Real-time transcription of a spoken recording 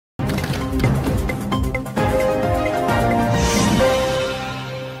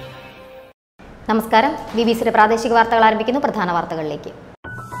നമസ്കാരം. വിബിസിയുടെ പ്രാദേശിക വാർത്തകൾ ആരംഭിക്കുന്നു. പ്രധാന വാർത്തകളിലേക്ക്.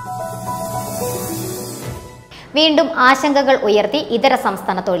 വീണ്ടും ആശങ്കകൾ ഉയർത്തി ഇതര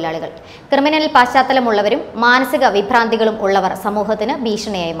സംസ്ഥാന തൊഴിലാളികൾ. ക്രിമിനൽ പശ്ചാത്തലമുള്ളവരും മാനസിക വിഭ്രാന്തികളും ഉള്ളവർ സമൂഹത്തിന്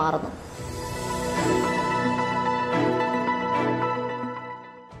ഭീഷണിയായി മാറുന്നു.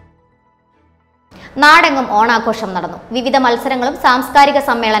 നാടെങ്ങും ഓണാഘോഷം നടന്നു. വിവിധ മത്സരങ്ങളും സാംസ്കാരിക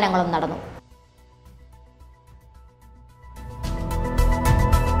സമ്മേളനങ്ങളും നടന്നു.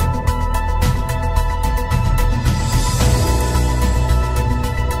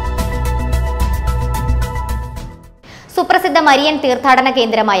 സുപ്രസിദ്ധ മരിയൻ തീർത്ഥാടന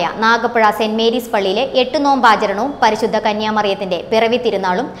കേന്ദ്രമായ നാഗപ്പുഴ സെന്റ് മേരീസ് പള്ളിയിലെ 8 നോമ്പാചരണവും പരിശുദ്ധ കന്യാമറിയത്തിന്റെ പിറവി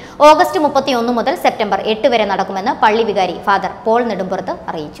തിരുനാളും ഓഗസ്റ്റ് 31 മുതൽ സെപ്റ്റംബർ 8 വരെ നടക്കുമെന്ന് പള്ളി വികാരി ഫാദർ പോൾ നെടുമ്പുറത്ത്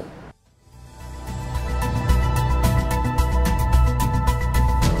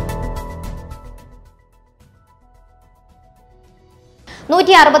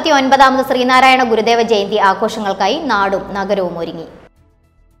ശ്രീനാരായണ ഗുരുദേവ ജയന്തി ആഘോഷങ്ങൾക്കായി നാടും നഗരവും ഒരുങ്ങി.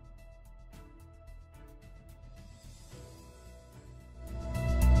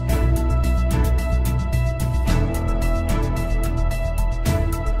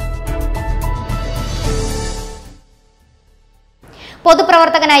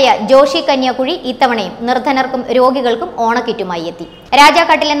 പൊതുപ്രവർത്തകനായ ജോഷി കന്യാകുഴി ഇത്തവണയും നിർധനർക്കും രോഗികൾക്കും ഓണക്കിറ്റുമായി എത്തി.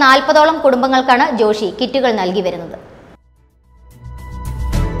 രാജാക്കാട്ടിലെ 40ഓളം കുടുംബങ്ങൾക്കാണ് ജോഷി കിറ്റുകൾ നൽകി വരുന്നത്.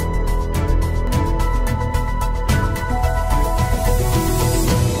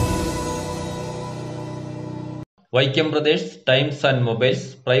 Vaikom Pradesh times and mobiles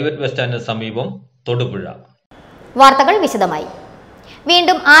private bus സ്റ്റാൻഡിന് സമീപം തൊടുപുഴ. വാർത്തകൾ വിശദമായി.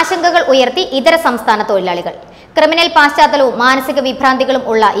 വീണ്ടും ആശങ്കകൾ ഉയർത്തി ഇതര സംസ്ഥാന തൊഴിലാളികൾ. ക്രിമിനൽ പശ്ചാത്തലവും മാനസിക വിഭ്രാന്തികളും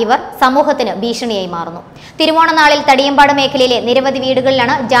ഉള്ള ഇവർ സമൂഹത്തിന് ഭീഷണിയായി മാറുന്നു. തിരുവോണനാളിൽ തടിയമ്പാട് മേഖലയിലെ നിരവധി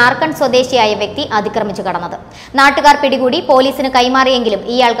വീടുകളിലാണ് ജാർഖണ്ഡ് സ്വദേശിയായ വ്യക്തി അതിക്രമിച്ചു കടന്നത്. നാട്ടുകാർ പിടികൂടി പോലീസിന് കൈമാറിയെങ്കിലും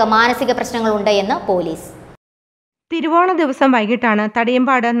ഇയാൾക്ക് മാനസിക പ്രശ്നങ്ങളുണ്ട് എന്ന് പോലീസ്. തിരുവോണ ദിവസം വൈകിട്ടാണ്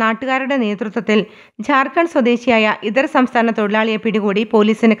തടിയമ്പാട് നാട്ടുകാരുടെ നേതൃത്വത്തിൽ ജാർഖണ്ഡ് സ്വദേശിയായ ഇതര സംസ്ഥാന തൊഴിലാളിയെ പിടികൂടി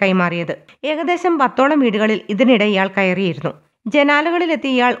പോലീസിന് കൈമാറിയത്. ഏകദേശം 10ഓളം വീടുകളിൽ ഇതിനിടെ ഇയാൾ കയറിയിരുന്നു. ജനാലകളിലെത്തി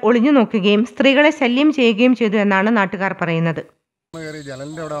ഇയാൾ ഒളിഞ്ഞു നോക്കുകയും സ്ത്രീകളെ ശല്യം ചെയ്യുകയും ചെയ്തു എന്നാണ് നാട്ടുകാർ പറയുന്നത്.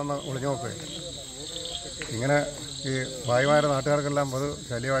 ജനലിൻ്റെ അവിടെ വന്ന് ഒളിഞ്ഞു നോക്കുക, ഇങ്ങനെ ഈ ഭായിമാരെ നാട്ടുകാർക്കെല്ലാം പൊതു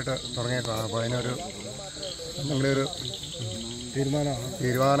ശല്യമായിട്ട് തുടങ്ങിയേക്കാണ്. അപ്പോൾ അതിനൊരു എന്തെങ്കിലും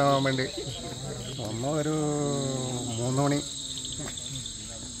തീരുമാനമാകാൻ വേണ്ടി ഒരു 3 മണി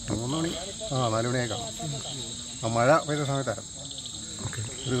 4 മണിയേക്കാണ്. മഴ പെയ്ത സമയത്തായിരുന്നു.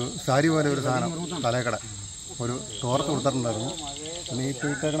 ഒരു സാരി പോലെ ഒരു സാധനം തലക്കട ഒരു തോർത്ത് കൊടുത്തിട്ടുണ്ടായിരുന്നു. പിന്നെ ഈ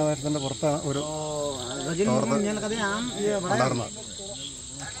തീറ്റേക്കണ വേഷത്തിൻ്റെ പുറത്താണ് ഒരു തോർത്ത് ഉണ്ടായിരുന്നത്.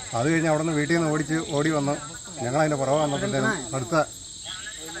 അത് കഴിഞ്ഞ് അവിടെ നിന്ന് വീട്ടിൽ നിന്ന് ഓടി വന്ന് ഞങ്ങളതിൻ്റെ പുറകെ വന്നപ്പോഴത്തേനും അടുത്ത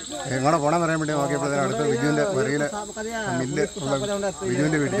എങ്ങോടെ പോകണമെന്ന് അറിയാൻ വേണ്ടി നോക്കിയപ്പോഴത്തേനും അടുത്ത വിജുവിൻ്റെ വരയിൽ മില്ല് ഉള്ള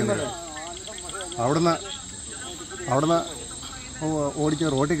വിജുവിൻ്റെ വീട്ടിൽ നിന്ന് അവിടുന്ന് ഓടിച്ച്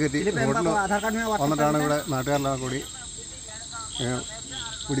റോഡിൽ കയറ്റി റോഡിൽ വന്നിട്ടാണ് ഇവിടെ നാട്ടുകാരെല്ലാം കൂടി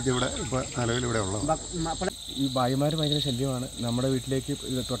പിടിച്ചിവിടെ ഇപ്പോൾ നിലവിലിവിടെ ഉള്ളത്. ഈ ഭായിമാർ ഭയങ്കര ശല്യമാണ്. നമ്മുടെ വീട്ടിലേക്ക്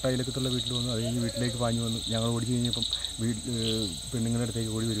തൊട്ടയിലേക്കത്തുള്ള വീട്ടിൽ വന്നു, അത് കഴിഞ്ഞ് വീട്ടിലേക്ക് പാഞ്ഞു വന്നു. ഞങ്ങൾ ഓടിച്ചു കഴിഞ്ഞപ്പം പെണ്ണുങ്ങളുടെ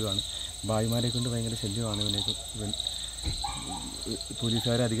അടുത്തേക്ക് ഓടി വരികയാണ്. ഭായിമാരെ കൊണ്ട് ഭയങ്കര ശല്യമാണ് ഇവൻ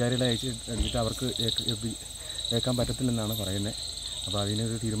പോലീസുകാരെ അധികാരികളെ അടിച്ചിട്ട് അവർക്ക് ഏൽക്കാൻ പറ്റത്തില്ലെന്നാണ് പറയുന്നത്. അപ്പോൾ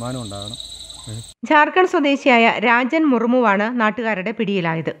അതിനൊരു തീരുമാനം ഉണ്ടാകണം. ജാർഖണ്ഡ് സ്വദേശിയായ രാജൻ മുർമുവാണ് നാട്ടുകാരുടെ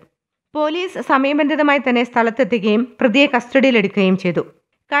പിടിയിലായത്. പോലീസ് സമയബന്ധിതമായി തന്നെ സ്ഥലത്തെത്തുകയും പ്രതിയെ കസ്റ്റഡിയിലെടുക്കുകയും ചെയ്തു.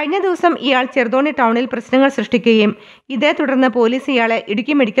 കഴിഞ്ഞ ദിവസം ഇയാൾ ചെറുതോണി ടൗണിൽ പ്രശ്നങ്ങൾ സൃഷ്ടിക്കുകയും ഇതേ തുടർന്ന് പോലീസ് ഇയാളെ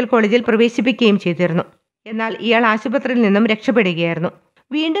ഇടുക്കി മെഡിക്കൽ കോളേജിൽ പ്രവേശിപ്പിക്കുകയും ചെയ്തിരുന്നു. എന്നാൽ ഇയാൾ ആശുപത്രിയിൽ നിന്നും രക്ഷപ്പെടുകയായിരുന്നു.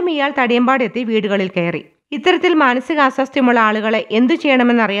 വീണ്ടും ഇയാൾ തടിയമ്പാടെത്തി വീടുകളിൽ കയറി. ഇത്തരത്തിൽ മാനസികാസ്വാസ്ഥ്യമുള്ള ആളുകളെ എന്തു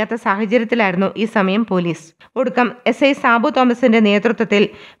ചെയ്യണമെന്നറിയാത്ത സാഹചര്യത്തിലായിരുന്നു ഈ സമയം പോലീസ്. ഒടുക്കം SI സാബു തോമസിന്റെ നേതൃത്വത്തിൽ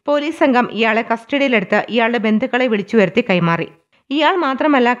പോലീസ് സംഘം ഇയാളെ കസ്റ്റഡിയിലെടുത്ത് ഇയാളുടെ ബന്ധുക്കളെ വിളിച്ചു വരുത്തി കൈമാറി. ഇയാൾ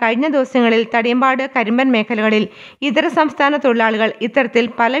മാത്രമല്ല, കഴിഞ്ഞ ദിവസങ്ങളിൽ തടിയമ്പാട് കരിമ്പൻ മേഖലകളിൽ ഇതര സംസ്ഥാന തൊഴിലാളികൾ ഇത്തരത്തിൽ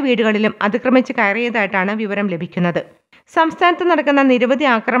പല വീടുകളിലും അതിക്രമിച്ച് കയറിയതായിട്ടാണ് വിവരം ലഭിക്കുന്നത്. സംസ്ഥാനത്ത് നടക്കുന്ന നിരവധി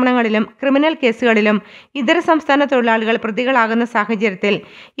ആക്രമണങ്ങളിലും ക്രിമിനൽ കേസുകളിലും ഇതര സംസ്ഥാന തൊഴിലാളികൾ പ്രതികളാകുന്ന സാഹചര്യത്തിൽ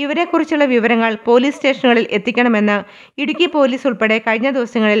ഇവരെക്കുറിച്ചുള്ള വിവരങ്ങൾ പോലീസ് സ്റ്റേഷനുകളിൽ എത്തിക്കണമെന്ന് ഇടുക്കി പോലീസ് ഉൾപ്പെടെ കഴിഞ്ഞ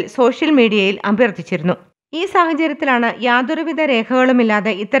ദിവസങ്ങളിൽ സോഷ്യൽ മീഡിയയിൽ അഭ്യർത്ഥിച്ചിരുന്നു. ഈ സാഹചര്യത്തിലാണ് യാതൊരുവിധ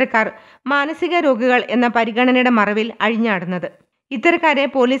രേഖകളുമില്ലാതെ ഇത്തരക്കാർ മാനസിക രോഗികൾ എന്ന പരിഗണനയുടെ മറവിൽ അഴിഞ്ഞാടുന്നത്. ഇത്തരക്കാരെ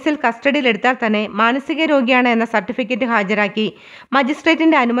പോലീസിൽ കസ്റ്റഡിയിലെടുത്താൽ തന്നെ മാനസിക രോഗിയാണ് എന്ന സർട്ടിഫിക്കറ്റ് ഹാജരാക്കി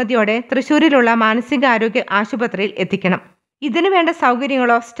മജിസ്ട്രേറ്റിന്റെ അനുമതിയോടെ തൃശൂരിലുള്ള മാനസികാരോഗ്യ ആശുപത്രിയിൽ എത്തിക്കണം. ഇതിനുവേണ്ട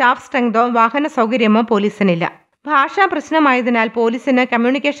സൗകര്യങ്ങളോ സ്റ്റാഫ് സ്ട്രെങ്തോ വാഹന സൗകര്യമോ പോലീസിനില്ല. ഭാഷാ പ്രശ്നമായതിനാൽ പോലീസിന്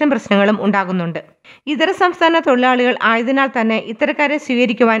കമ്മ്യൂണിക്കേഷൻ പ്രശ്നങ്ങളും ഉണ്ടാകുന്നുണ്ട്. ഇതര സംസ്ഥാന തൊഴിലാളികൾ ആയതിനാൽ തന്നെ ഇത്തരക്കാരെ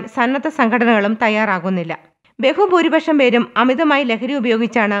സ്വീകരിക്കുവാൻ സന്നദ്ധ സംഘടനകളും തയ്യാറാകുന്നില്ല. ബഹുഭൂരിപക്ഷം പേരും അമിതമായി ലഹരി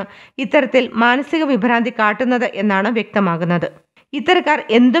ഉപയോഗിച്ചാണ് ഇത്തരത്തിൽ മാനസിക വിഭ്രാന്തി കാട്ടുന്നത് എന്നാണ് വ്യക്തമാകുന്നത്. ഇത്തരക്കാർ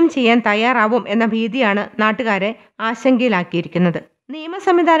എന്തും ചെയ്യാൻ തയ്യാറാവും എന്ന ഭീതിയാണ് നാട്ടുകാരെ ആശങ്കയിലാക്കിയിരിക്കുന്നത്. നിയമ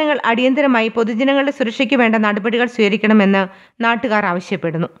സംവിധാനങ്ങൾ അടിയന്തരമായി പൊതുജനങ്ങളുടെ സുരക്ഷയ്ക്ക് വേണ്ട നടപടികൾ സ്വീകരിക്കണമെന്ന് നാട്ടുകാർ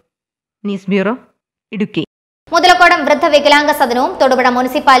ആവശ്യപ്പെടുന്നു. News bureau, Idukki. മുതലക്കോടം വൃദ്ധവികലാംഗ സദനവും തൊടുപുഴ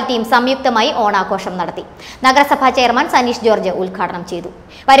മുനിസിപ്പാലിറ്റിയും സംയുക്തമായി ഓണാഘോഷം നടത്തി. നഗരസഭാ ചെയർമാൻ സനീഷ് ജോർജ് ഉദ്ഘാടനം ചെയ്തു.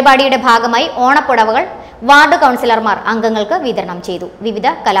 പരിപാടിയുടെ ഭാഗമായി ഓണപ്പുടവകൾ വാർഡ് കൗൺസിലർമാർ അംഗങ്ങൾക്ക് വിതരണം ചെയ്തു. വിവിധ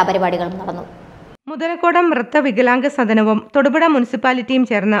കലാപരിപാടികളും നടന്നു. മുതലക്കോടം വൃദ്ധവികലാംഗ സദനവും തൊടുപുഴ മുനിസിപ്പാലിറ്റിയും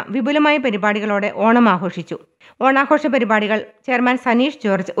ചേർന്ന് വിപുലമായ പരിപാടികളോടെ ഓണം ആഘോഷിച്ചു. ഓണാഘോഷ പരിപാടികൾ ചെയർമാൻ സനീഷ്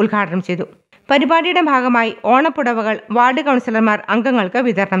ജോർജ് ഉദ്ഘാടനം ചെയ്തു. പരിപാടിയുടെ ഭാഗമായി ഓണപ്പുടവകൾ വാർഡ് കൗൺസിലർമാർ അംഗങ്ങൾക്ക്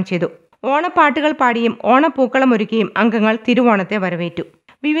വിതരണം ചെയ്തു. ഓണപ്പാട്ടുകൾ പാടിയും ഓണപ്പൂക്കളം ഒരുക്കിയും അംഗങ്ങൾ തിരുവോണത്തെ വരവേറ്റു.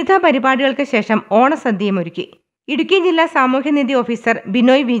 വിവിധ പരിപാടികൾക്ക് ശേഷം ഓണസദ്യയും ഒരുക്കി. ഇടുക്കി ജില്ലാ സാമൂഹ്യനീതി officer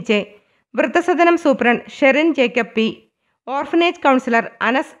Binoy VJ, വൃദ്ധസദനം superintendent Sherin Jacob P, orphanage councillor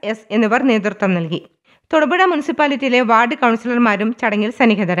Anas S എന്നിവർ നേതൃത്വം നൽകി. തൊടുപുഴ മുനിസിപ്പാലിറ്റിയിലെ വാർഡ് കൗൺസിലർമാരും ചടങ്ങിൽ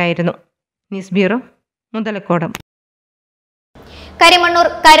സന്നിഹിതരായിരുന്നു. News bureau, Muthalakodam. കരിമണ്ണൂർ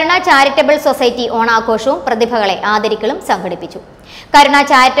കരുണ ചാരിറ്റബിൾ സൊസൈറ്റി ഓണാഘോഷവും പ്രതിഭകളെ ആദരിക്കലും സംഘടിപ്പിച്ചു. കരുണ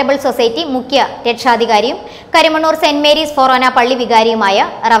ചാരിറ്റബിൾ സൊസൈറ്റി മുഖ്യ രക്ഷാധികാരിയും കരിമണ്ണൂർ സെന്റ് മേരീസ് ഫൊറോന പള്ളി വികാരിയുമായ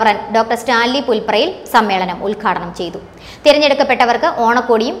റവറൻ ഡോക്ടർ സ്റ്റാൻലി പുൽപ്രയിൽ സമ്മേളനം ഉദ്ഘാടനം ചെയ്തു. തിരഞ്ഞെടുക്കപ്പെട്ടവർക്ക്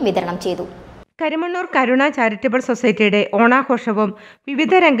ഓണക്കോടിയും വിതരണം ചെയ്തു. കരിമണ്ണൂർ കരുണ ചാരിറ്റബിൾ സൊസൈറ്റിയുടെ ഓണാഘോഷവും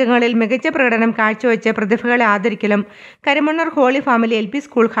വിവിധ രംഗങ്ങളിൽ മികച്ച പ്രകടനം കാഴ്ചവെച്ച പ്രതിഭകളെ ആദരിക്കലും Karimannoor holy family LP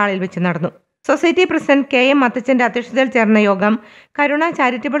school ഹാളിൽ വെച്ച് നടന്നു. സൊസൈറ്റി പ്രസിഡന്റ് KM മത്തച്ചന്റെ അധ്യക്ഷതയിൽ ചേർന്ന യോഗം കരുണ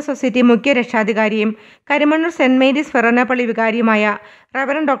ചാരിറ്റബിൾ സൊസൈറ്റി മുഖ്യ രക്ഷാധികാരിയും കരിമണ്ണൂർ സെന്റ് മേരീസ് ഫൊറോന പള്ളി വികാരിയുമായ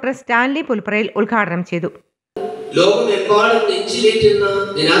റവറൻ ഡോക്ടർ സ്റ്റാൻലി പുൽപ്രയിൽ ഉദ്ഘാടനം ചെയ്തു. ലോകമെമ്പാടും നെഞ്ചിലേറ്റുന്ന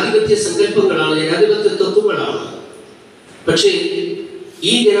ജനാധിപത്യ സങ്കല്പങ്ങളാണ്, ജനാധിപത്യ തത്വങ്ങളാണ്. പക്ഷേ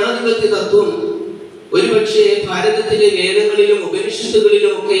ഈ ജനാധിപത്യ തത്വം ഒരുപക്ഷെ ഭാരതത്തിലെ വേദങ്ങളിലും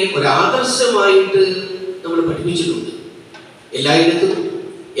ഉപനിഷത്തുകളിലും ഒക്കെ ഒരാദർശമായിട്ട് നമ്മൾ പഠിപ്പിച്ചിട്ടുണ്ട്. എല്ലായിടത്തും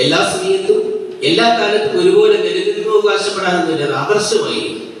എല്ലാ സമയത്തും എല്ലാ കാലത്തും ഒരുപോലെ നിലനിൽക്കാവകാശപ്പെടാമെന്നില്ല, അത്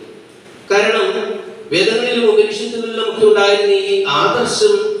ആദർശമായിരുന്നു. കാരണം വേദങ്ങളിലും ഉപനിഷത്തുകളിലും ഒക്കെ ഉണ്ടായിരുന്ന ഈ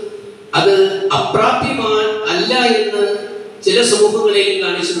ആദർശം അത് അപ്രാപ്യമാൻ അല്ല എന്ന് ചില സമൂഹങ്ങളെയും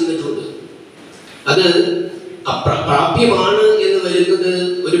കാണിച്ചു നിന്നിട്ടുണ്ട്. അത് പ്രാപ്യമാണ് എന്ന് വരുന്നത്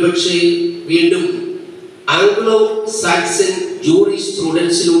ഒരുപക്ഷെ വീണ്ടും ആംഗ്ലോ സാക്സൺ ജൂറിഷ്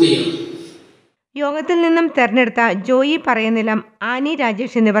സ്റ്റുഡൻസിലൂടെയാണ്. യോഗത്തിൽ നിന്നും തെരഞ്ഞെടുത്ത ജോയി പറയനിലം, ആനി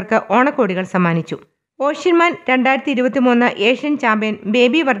രാജേഷ് എന്നിവർക്ക് ഓണക്കോടികൾ സമ്മാനിച്ചു. ഓഷ്യന്മാൻ 2023 ഏഷ്യൻ ചാമ്പ്യൻ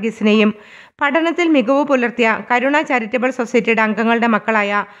ബേബി വർഗീസിനെയും പഠനത്തിൽ മികവ് പുലർത്തിയ കരുണ ചാരിറ്റബിൾ സൊസൈറ്റിയുടെ അംഗങ്ങളുടെ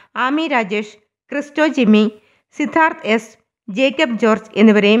മക്കളായ Ami Rajesh, Cristo Jimmy, Siddharth S, Jacob George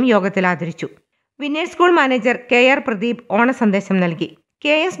എന്നിവരെയും യോഗത്തിൽ ആദരിച്ചു. Winners school manager KR Pradeep ഓണസന്ദേശം നൽകി.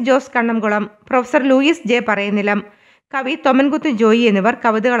 KS Jose Kannamkulam, professor Luis J Parayanilam, കവി തൊമ്മൻകുത്ത് ജോയി എന്നിവർ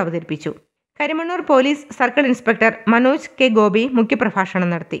കവിതകൾ അവതരിപ്പിച്ചു. Karimannoor police circle inspector Manoj K Gopi മുഖ്യപ്രഭാഷണം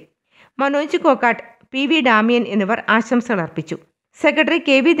നടത്തി. മനോജ് കോക്കാട്ട്, PV ഡാമിയൻ എന്നിവർ ആശംസകൾ അർപ്പിച്ചു. സെക്രട്ടറി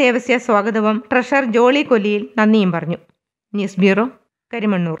KV ദേവസ്യ സ്വാഗതവും ട്രഷറർ ജോളി കൊല്ലിയിൽ നന്ദിയും പറഞ്ഞു. News bureau,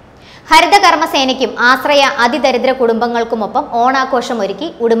 Karimannoor. ഹരിതകർമ്മസേനയ്ക്കും ആശ്രയ അതിദരിദ്ര കുടുംബങ്ങൾക്കുമൊപ്പം ഓണാഘോഷം ഒരുക്കി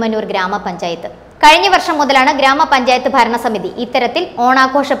ഉടുമ്പന്നൂർ ഗ്രാമപഞ്ചായത്ത്. കഴിഞ്ഞ വർഷം മുതലാണ് ഗ്രാമപഞ്ചായത്ത് ഭരണസമിതി ഇത്തരത്തിൽ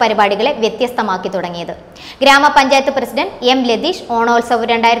ഓണാഘോഷ പരിപാടികളെ വ്യത്യസ്തമാക്കി തുടങ്ങിയത്. ഗ്രാമപഞ്ചായത്ത് പ്രസിഡന്റ് M ലതീഷ് ഓണോത്സവ്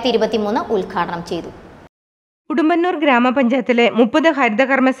 2023 ഉദ്ഘാടനം ചെയ്തു. ഉടുമ്പന്നൂർ ഗ്രാമപഞ്ചായത്തിലെ 30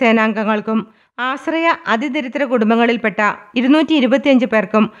 ഹരിതകർമ്മ സേനാംഗങ്ങൾക്കും ആശ്രയ അതിദരിദ്ര കുടുംബങ്ങളിൽപ്പെട്ട 225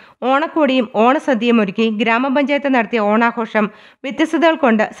 പേർക്കും ഓണക്കോടിയും ഓണസദ്യയും ഒരുക്കി ഗ്രാമപഞ്ചായത്ത് നടത്തിയ ഓണാഘോഷം വ്യത്യസ്തതകൾ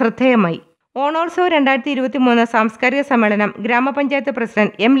കൊണ്ട് ശ്രദ്ധേയമായി. ഓണോത്സവ് 2023 സാംസ്കാരിക സമ്മേളനം ഗ്രാമപഞ്ചായത്ത്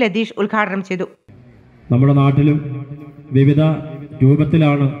പ്രസിഡന്റ് M ലതീഷ് ഉദ്ഘാടനം ചെയ്തു. നമ്മുടെ നാട്ടിലും വിവിധ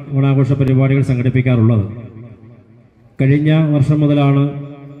രൂപത്തിലാണ് ഓണാഘോഷ പരിപാടികൾ സംഘടിപ്പിക്കാറുള്ളത്. കഴിഞ്ഞ വർഷം മുതലാണ്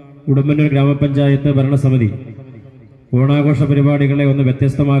ഉടുമ്പന്നൂർ ഗ്രാമപഞ്ചായത്ത് ഭരണസമിതി ഓണാഘോഷ പരിപാടികളെ ഒന്ന്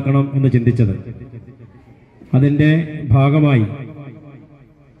വ്യത്യസ്തമാക്കണം എന്ന് ചിന്തിച്ചത്. അതിൻ്റെ ഭാഗമായി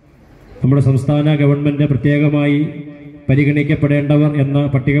നമ്മുടെ സംസ്ഥാന ഗവൺമെൻറ് പ്രത്യേകമായി പരിഗണിക്കപ്പെടേണ്ടവർ എന്ന്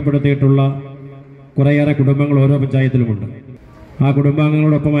പട്ടികപ്പെടുത്തിയിട്ടുള്ള കുറേയേറെ കുടുംബങ്ങൾ ഓരോ പഞ്ചായത്തിലുമുണ്ട്. ആ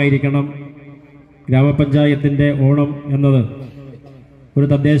കുടുംബാംഗങ്ങളോടൊപ്പമായിരിക്കണം ഗ്രാമപഞ്ചായത്തിൻ്റെ ഓണം എന്നത് ഒരു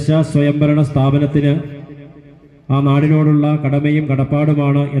തദ്ദേശ സ്വയംഭരണ സ്ഥാപനത്തിന് ആ നാടിനോടുള്ള കടമയും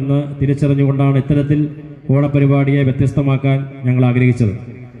കടപ്പാടുമാണ് എന്ന് തിരിച്ചറിഞ്ഞുകൊണ്ടാണ് ഇത്തരത്തിൽ ഓണപരിപാടിയെ വ്യത്യസ്തമാക്കാൻ ഞങ്ങൾ ആഗ്രഹിച്ചത്.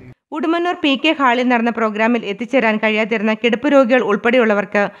 ഉടുമ്പന്നൂർ PK ഹാളിൽ നടന്ന പ്രോഗ്രാമിൽ എത്തിച്ചേരാൻ കഴിയാതിരുന്ന കിടപ്പ് രോഗികൾ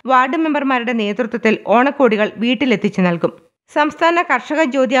ഉൾപ്പെടെയുള്ളവർക്ക് വാർഡ് മെമ്പർമാരുടെ നേതൃത്വത്തിൽ ഓണക്കോടികൾ വീട്ടിലെത്തിച്ചു നൽകും. സംസ്ഥാന കർഷക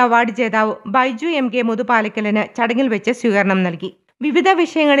ജ്യോതി അവാർഡ് ജേതാവ് ബൈജു MK മുതുപാലക്കലിന് ചടങ്ങിൽ വെച്ച് സ്വീകരണം നൽകി. വിവിധ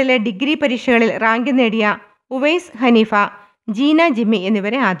വിഷയങ്ങളിലെ ഡിഗ്രി പരീക്ഷകളിൽ റാങ്ക് നേടിയ ഉവൈസ് ഹനീഫ, ജീന ജിമ്മി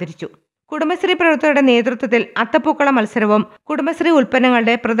എന്നിവരെ ആദരിച്ചു. കുടുംബശ്രീ പ്രവർത്തകരുടെ നേതൃത്വത്തിൽ അത്തപ്പൂക്കള മത്സരവും കുടുംബശ്രീ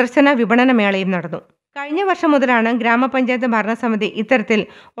ഉൽപ്പന്നങ്ങളുടെ പ്രദർശന വിപണന മേളയും നടന്നു. കഴിഞ്ഞ വർഷം മുതലാണ് ഗ്രാമപഞ്ചായത്ത് ഭരണസമിതി ഇത്തരത്തിൽ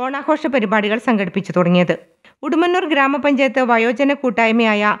ഓണാഘോഷ പരിപാടികൾ സംഘടിപ്പിച്ചു തുടങ്ങിയത്. ഉടുമ്പന്നൂർ ഗ്രാമപഞ്ചായത്ത് വയോജന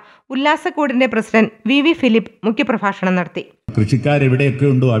കൂട്ടായ്മയായ ഉല്ലാസക്കൂടിന്റെ പ്രസിഡന്റ് വി ഫിലിപ്പ് മുഖ്യപ്രഭാഷണം നടത്തി. കൃഷിക്കാരെവിടെയൊക്കെ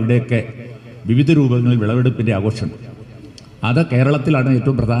ഉണ്ടോ അവിടെയൊക്കെ വിവിധ രൂപങ്ങളിൽ വിളവെടുപ്പിന്റെ ആഘോഷമുണ്ട്. അത് കേരളത്തിലാണ്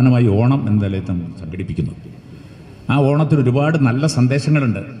ഏറ്റവും പ്രധാനമായി ഓണം എന്ന നിലയിൽ നമ്മൾ സംഘടിപ്പിക്കുന്നത്. ആ ഓണത്തിന് ഒരുപാട് നല്ല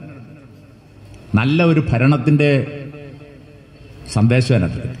സന്ദേശങ്ങളുണ്ട്. നല്ല ഒരു ഭരണത്തിൻ്റെ സന്ദേശം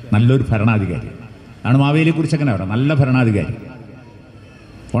അതിനകത്ത്, നല്ലൊരു ഭരണാധികാരി ആണ്. മാവേലിയെക്കുറിച്ച് അങ്ങനെ പറയാം, നല്ല ഭരണാധികാരി.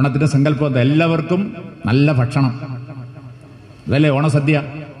 ഓണത്തിൻ്റെ സങ്കല്പം എല്ലാവർക്കും നല്ല ഭക്ഷണം, അതല്ലേ ഓണസദ്യ,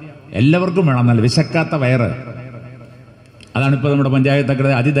 എല്ലാവർക്കും വേണം നല്ല വിശക്കാത്ത വയറ്. അതാണിപ്പോൾ നമ്മുടെ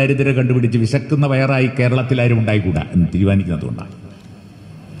പഞ്ചായത്തൊക്കെ അതിദാരിദ്ര്യം കണ്ടുപിടിച്ച് വിശക്കുന്ന വയറായി കേരളത്തിലാരും ഉണ്ടായിക്കൂടാ എന്ന് തീരുമാനിക്കുന്നതുകൊണ്ടാണ്.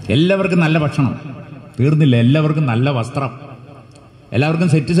 എല്ലാവർക്കും നല്ല ഭക്ഷണം, തീർന്നില്ല, എല്ലാവർക്കും നല്ല വസ്ത്രം, എല്ലാവർക്കും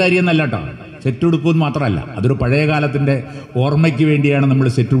സെറ്റ് സാരി എന്നല്ല കേട്ടോ, സെറ്റ് ഉടുക്കുമെന്ന് മാത്രമല്ല, അതൊരു പഴയ കാലത്തിൻ്റെ ഓർമ്മയ്ക്ക് വേണ്ടിയാണ് നമ്മൾ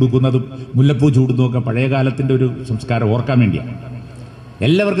സെറ്റ് ഉടുക്കുന്നതും മുല്ലപ്പൂ ചൂടുന്നതും ഒക്കെ. പഴയ കാലത്തിൻ്റെ ഒരു സംസ്കാരം ഓർക്കാൻ വേണ്ടിയാണ്.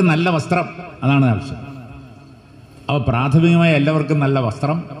 എല്ലാവർക്കും നല്ല വസ്ത്രം, അതാണ് ആവശ്യം. അപ്പോൾ പ്രാഥമികമായി എല്ലാവർക്കും നല്ല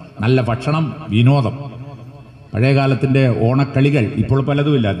വസ്ത്രം, നല്ല ഭക്ഷണം, വിനോദം. പഴയ കാലത്തിൻ്റെ ഓണക്കളികൾ ഇപ്പോൾ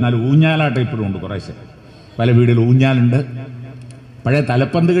പലതുമില്ല, എന്നാൽ ഊഞ്ഞാലാട്ടം ഇപ്പോഴും ഉണ്ട്. കുറേശ്ശെ പല വീടുകളിൽ ഊഞ്ഞാലുണ്ട്. പഴയ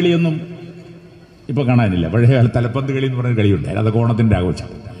തലപ്പന്ത് കളിയൊന്നും ഇപ്പോൾ കാണാനില്ല. പഴയ കാല തലപ്പന്ത് കളി എന്ന് പറയുന്ന കളിയുണ്ടായിരുന്നു, അതൊക്കെ ഓണത്തിൻ്റെ ആഘോഷം.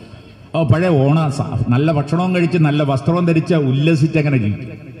 അപ്പോൾ പഴയ നല്ല ഭക്ഷണവും കഴിച്ച് നല്ല വസ്ത്രവും ധരിച്ച് ഉല്ലസിച്ച് അങ്ങനെ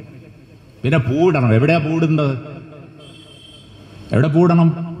ജീവിക്കും. പിന്നെ പൂവിടണം. എവിടെയാ പൂവിടുന്നത്? എവിടെ പൂവിടണം?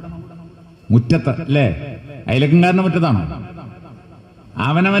 മുറ്റത്ത് അല്ലേ? അയലക്കങ്കാരൻ്റെ മുറ്റത്താണോ?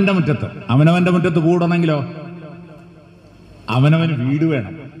 അവനവന്റെ മുറ്റത്ത്. അവനവന്റെ മുറ്റത്ത് പൂവിടണമെങ്കിലോ അവനവന് വീട്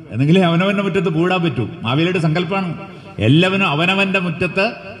വേണം, എന്നെങ്കിലേ അവനവന്റെ മുറ്റത്ത് പൂവിടാൻ പറ്റൂ. മാവേലിയുടെ സങ്കല്പമാണ് എല്ലാവരും അവനവന്റെ മുറ്റത്ത്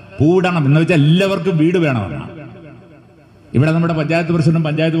പൂവിടണം എന്ന് വെച്ചാൽ എല്ലാവർക്കും വീട് വേണമെന്നാണ്. ഇവിടെ നമ്മുടെ പഞ്ചായത്ത് പ്രസിഡന്റും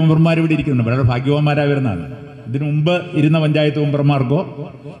പഞ്ചായത്ത് മെമ്പർമാരും ഇവിടെ ഇരിക്കുന്നുണ്ട്. വളരെ ഭാഗ്യവാന്മാരായി വരുന്നതാണ്. ഇതിനു മുമ്പ് ഇരുന്ന പഞ്ചായത്ത് മെമ്പർമാർക്കോ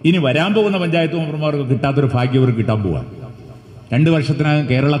ഇനി വരാൻ പോകുന്ന പഞ്ചായത്ത് മെമ്പർമാർക്കോ കിട്ടാത്തൊരു ഭാഗ്യം ഇവർക്ക് കിട്ടാൻ പോവാൻ. 2 വർഷത്തിനകം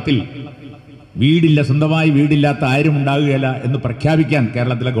കേരളത്തിൽ വീടില്ല, സ്വന്തമായി വീടില്ലാത്ത ആരും ഉണ്ടാകുകയില്ല എന്ന് പ്രഖ്യാപിക്കാൻ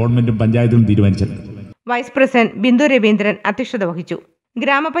കേരളത്തിലെ ഗവൺമെന്റും പഞ്ചായത്തും തീരുമാനിച്ചിട്ടുണ്ട്. വൈസ് പ്രസിഡന്റ് ബിന്ദു രവീന്ദ്രൻ അധ്യക്ഷത വഹിച്ചു.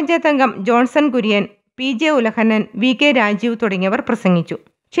 ഗ്രാമപഞ്ചായത്ത് അംഗം Johnson Kurian, PJ ഉലഹന്നൻ, VK Rajeev തുടങ്ങിയവർ പ്രസംഗിച്ചു.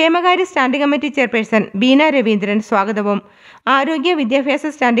 ക്ഷേമകാര്യ standing committee chairperson Beena Raveendran സ്വാഗതവും ആരോഗ്യ വിദ്യാഭ്യാസ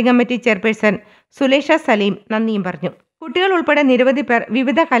സ്റ്റാൻഡിംഗ് കമ്മിറ്റി ചെയർപേഴ്സൺ സുലേഷ സലീം നന്ദിയും പറഞ്ഞു. കുട്ടികൾ ഉൾപ്പെടെ നിരവധി പേർ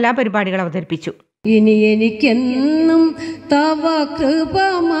വിവിധ കലാപരിപാടികൾ അവതരിപ്പിച്ചു. ഇനി എനിക്കെന്നും തവ കൃപ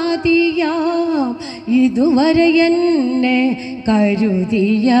മതിയാം, ഇതുവരെ എന്നെ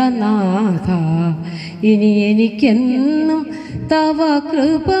കരുതിയ നാഥ. ഇനി എനിക്കെന്നും തവ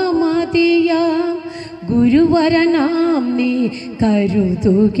കൃപ മതിയാം, ഗുരുവരനാം നീ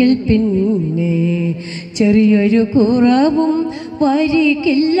കരുതുകിൽ പിന്നെ ചെറിയൊരു കുറവും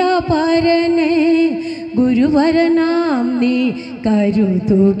വരിക്കില്ല പരനെ. ഗുരുവരനാം നീ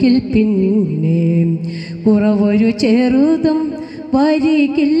കരുതുകിൽ പിന്നെ കുറവൊരു ചെറുതും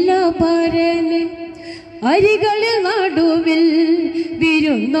വരിക്കില്ല പരനെ. അരികളിൽ നടുവിൽ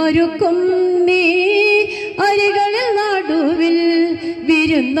വിരുന്നൊരുക്കും നീ, അരികളിൽ നടുവിൽ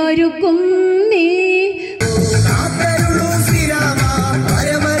വിരുന്നൊരുക്കും നീ.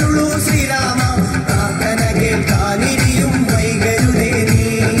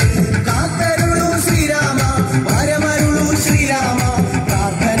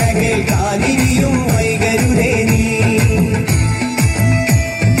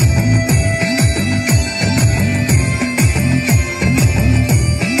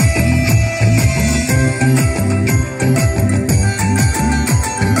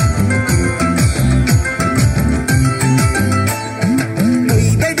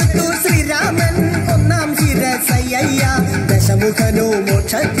 ദശമുഖനോ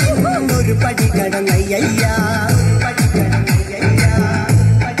മോക്ഷത്തിനൊരു പടി കടന്നയ്യ,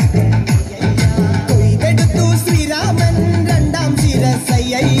 കൊയ്തെടുത്തു ശ്രീരാമൻ 2ാം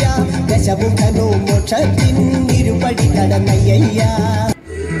ശിരസയ്യ. ദശമുഖനോ മോക്ഷത്തിനൊരുപടി കടന്നയ്യ.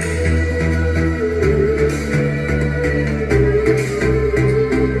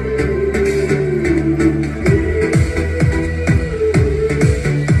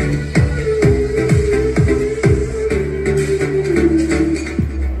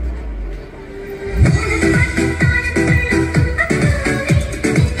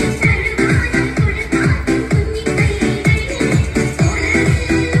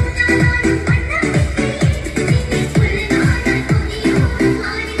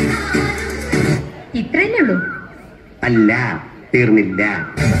 അല്ല, തീർന്നില്ല.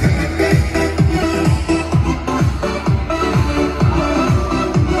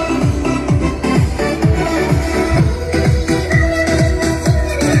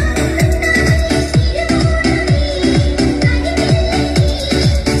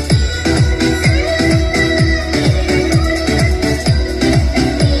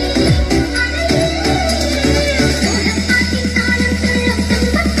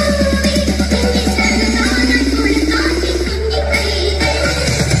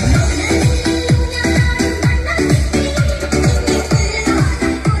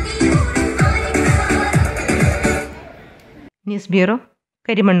 ബ്യൂറോ,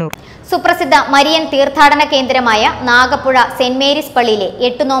 കരിമണ്ണൂർ. സുപ്രസിദ്ധ മരിയൻ തീർത്ഥാടന കേന്ദ്രമായ നാഗപ്പുഴ സെന്റ് മേരീസ് പള്ളിയിലെ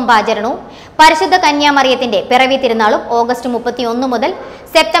 8 നോമ്പാചരണവും പരിശുദ്ധ കന്യാമറിയത്തിന്റെ പിറവി തിരുനാളും ഓഗസ്റ്റ് 31 മുതൽ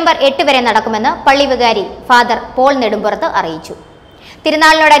സെപ്റ്റംബർ 8 വരെ നടക്കുമെന്ന് പള്ളി വികാരി ഫാദർ പോൾ നെടുമ്പുറത്ത് അറിയിച്ചു.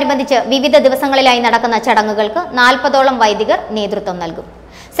 തിരുനാളിനോടനുബന്ധിച്ച് വിവിധ ദിവസങ്ങളിലായി നടക്കുന്ന ചടങ്ങുകൾക്ക് 40ഓളം വൈദികർ നേതൃത്വം നൽകും.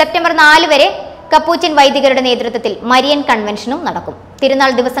 സെപ്റ്റംബർ 4 വരെ കപ്പൂച്ചിൻ വൈദികരുടെ നേതൃത്വത്തിൽ മരിയൻ കൺവെൻഷനും നടക്കും.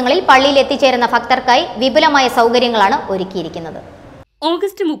 തിരുനാൾ ദിവസങ്ങളിൽ പള്ളിയിൽ എത്തിച്ചേരുന്ന ഭക്തർക്കായി വിപുലമായ സൗകര്യങ്ങളാണ് ഒരുക്കിയിരിക്കുന്നത്.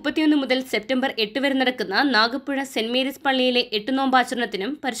 ഓഗസ്റ്റ് 31 മുതൽ സെപ്റ്റംബർ 8 വരെ നടക്കുന്ന നാഗപ്പുഴ സെന്റ് മേരീസ് പള്ളിയിലെ 8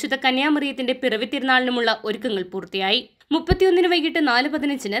 നോമ്പാചരണത്തിനും പരിശുദ്ധ കന്യാമറിയത്തിന്റെ പിറവി തിരുനാളിനുമുള്ള ഒരുക്കങ്ങൾ പൂർത്തിയായി. 31 വൈകിട്ട്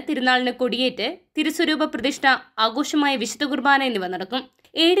 4:15 തിരുനാളിന് കൊടിയേറ്റ്, തിരുസ്വരൂപ പ്രതിഷ്ഠ, ആഘോഷമായ വിശുദ്ധ കുർബാന എന്നിവ നടക്കും.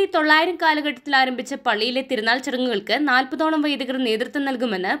 AD 900 കാലഘട്ടത്തിൽ ആരംഭിച്ച പള്ളിയിലെ തിരുനാൾ ചടങ്ങുകൾക്ക് 40ഓളം വൈദികർ നേതൃത്വം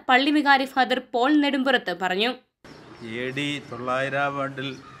നൽകുമെന്ന് പള്ളി വികാരി ഫാദർ പോൾ നെടുമ്പുറത്ത് പറഞ്ഞു. AD 900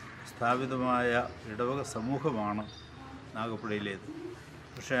 സ്ഥാപിതമായ ഇടവക സമൂഹമാണ് നാഗപ്പുഴയിലേത്.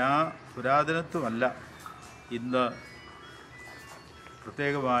 പക്ഷേ ആ പുരാതനത്വമല്ല ഇന്ന്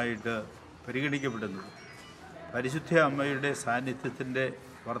പ്രത്യേകമായിട്ട് പരിഗണിക്കപ്പെടുന്നത്. പരിശുദ്ധ അമ്മയുടെ സാന്നിധ്യത്തിൻ്റെ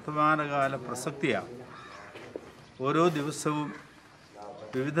വർത്തമാനകാല പ്രസക്തിയാണ്. ഓരോ ദിവസവും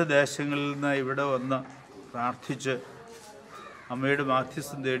വിവിധ ദേശങ്ങളിൽ നിന്ന് ഇവിടെ വന്ന് പ്രാർത്ഥിച്ച് അമ്മയുടെ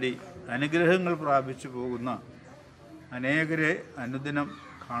മാധ്യസ്ഥം തേടി അനുഗ്രഹങ്ങൾ പ്രാപിച്ചു പോകുന്ന അനേകരെ അനുദിനം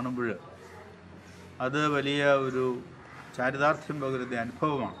കാണുമ്പോൾ അത് വലിയ ഒരു ചാരിതാർത്ഥ്യം പകരുന്ന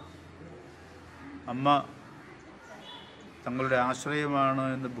അനുഭവമാണ്. അമ്മ തങ്ങളുടെ ആശ്രയമാണ്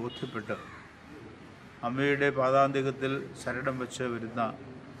എന്ന് ബോധ്യപ്പെട്ട് അമ്മയുടെ പാദാന്തികത്തിൽ ശരണം വെച്ച് വരുന്ന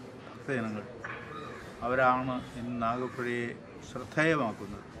ഭക്തജനങ്ങൾ അവരാണ് ഇന്ന് നാഗപ്പുഴയെ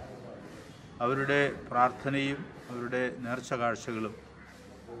ശ്രദ്ധേയമാക്കുന്നത്. അവരുടെ പ്രാർത്ഥനയും അവരുടെ നേർച്ച കാഴ്ചകളും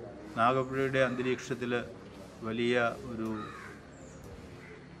നാഗപ്പുഴയുടെ അന്തരീക്ഷത്തിൽ വലിയ ഒരു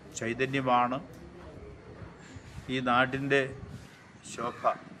ചൈതന്യമാണ്. ഈ നാടിൻ്റെ ശോഭ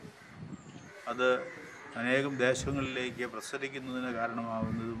അത് അനേകം ദേശങ്ങളിലേക്ക് പ്രസരിക്കുന്നതിന്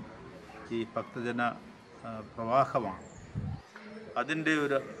കാരണമാവുന്നതും ഈ ഭക്തജന പ്രവാഹമാണ്. അതിൻ്റെ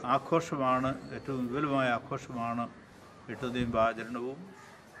ഒരു ആഘോഷമാണ്, ഏറ്റവും വിപുലമായ ആഘോഷമാണ് 8 നോമ്പാചരണവും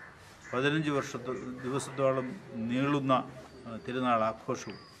 15 ദിവസത്തോളം നീളുന്ന തിരുനാൾ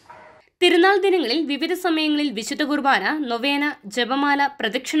ആഘോഷവും. തിരുനാൾ ദിനങ്ങളിൽ വിവിധ സമയങ്ങളിൽ വിശുദ്ധ കുർബാന, നൊവേന, ജപമാല,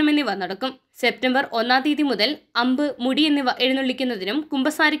 പ്രദക്ഷിണം എന്നിവ നടക്കും. സെപ്റ്റംബർ 1 തീയതി മുതൽ അമ്പ്, മുടി എന്നിവ എഴുന്നള്ളിക്കുന്നതിനും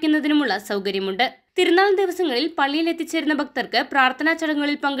കുമ്പസാരിക്കുന്നതിനുമുള്ള സൗകര്യമുണ്ട്. തിരുനാൾ ദിവസങ്ങളിൽ പള്ളിയിൽ എത്തിച്ചേരുന്ന ഭക്തർക്ക് പ്രാർത്ഥനാ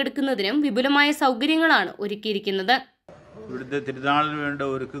ചടങ്ങുകളിൽ പങ്കെടുക്കുന്നതിനും വിപുലമായ സൗകര്യങ്ങളാണ് ഒരുക്കിയിരിക്കുന്നത്. ഇവിടുത്തെ തിരുനാളിന് വേണ്ട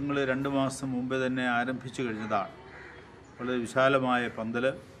ഒരുക്കങ്ങൾ 2 മാസം മുമ്പേ തന്നെ ആരംഭിച്ചു കഴിഞ്ഞതാണ്. വളരെ വിശാലമായ പന്തൽ,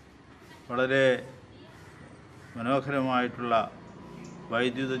 വളരെ മനോഹരമായിട്ടുള്ള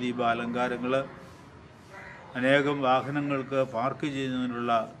വൈദ്യുത ദീപ അലങ്കാരങ്ങൾ, അനേകം വാഹനങ്ങൾക്ക് പാർക്ക്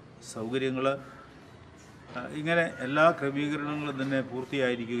ചെയ്യുന്നതിനുള്ള സൗകര്യങ്ങൾ, ഇങ്ങനെ എല്ലാ ക്രമീകരണങ്ങളും തന്നെ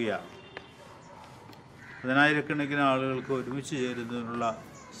പൂർത്തിയായിരിക്കുകയാണ്. 10,000-കണക്കിന് ആളുകൾക്ക് ഒരുമിച്ച് ചേരുന്നതിനുള്ള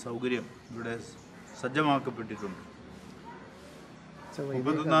സൗകര്യം ഇവിടെ സജ്ജമാക്കപ്പെട്ടിട്ടുണ്ട്.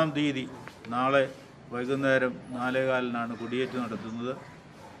 31-ാം തീയതി നാളെ വൈകുന്നേരം 4:15 കൊടിയേറ്റ് നടത്തുന്നത്.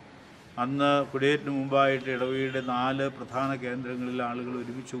 അന്ന് കൊടിയേറ്റിന് മുമ്പായിട്ട് ഇടവകയുടെ 4 പ്രധാന കേന്ദ്രങ്ങളിൽ ആളുകൾ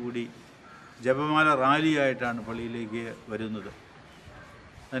ഒരുമിച്ചുകൂടി ജപമാല റാലിയായിട്ടാണ് പള്ളിയിലേക്ക് വരുന്നത്.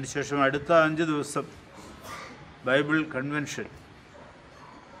 അതിനുശേഷം അടുത്ത 5 ദിവസം ബൈബിൾ കൺവെൻഷൻ,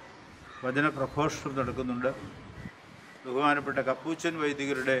 വചന പ്രഘോഷണം നടക്കുന്നുണ്ട്. ബഹുമാനപ്പെട്ട കപ്പൂച്ചൻ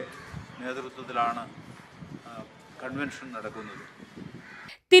വൈദികരുടെ നേതൃത്വത്തിലാണ് കൺവെൻഷൻ നടക്കുന്നത്.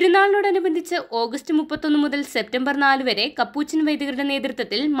 തിരുനാളിനോടനുബന്ധിച്ച് ഓഗസ്റ്റ് 31 മുതൽ സെപ്റ്റംബർ 4 വരെ കപ്പൂച്ചിൻ വൈദികരുടെ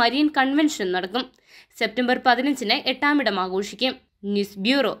നേതൃത്വത്തിൽ മരിയൻ കൺവെൻഷൻ നടക്കും. സെപ്റ്റംബർ 15 8-ാം ഇടം ആഘോഷിക്കും. News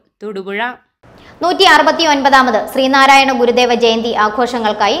bureau, Thodupuzha. 169ാമത് ശ്രീനാരായണ ഗുരുദേവ ജയന്തി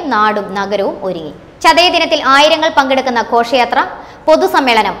ആഘോഷങ്ങൾക്കായി നാടും നഗരവും ഒരുങ്ങി. ചതയ ദിനത്തിൽ ആയിരങ്ങൾ പങ്കെടുക്കുന്ന ഘോഷയാത്ര,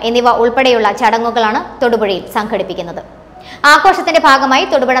 പൊതുസമ്മേളനം എന്നിവ ഉൾപ്പെടെയുള്ള ചടങ്ങുകളാണ് തൊടുപുഴയിൽ സംഘടിപ്പിക്കുന്നത്. ആഘോഷത്തിന്റെ ഭാഗമായി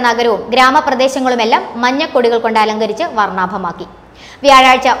തൊടുപുഴ നഗരവും ഗ്രാമപ്രദേശങ്ങളുമെല്ലാം മഞ്ഞക്കൊടികൾ കൊണ്ട് അലങ്കരിച്ച് വർണ്ണാഭമാക്കി.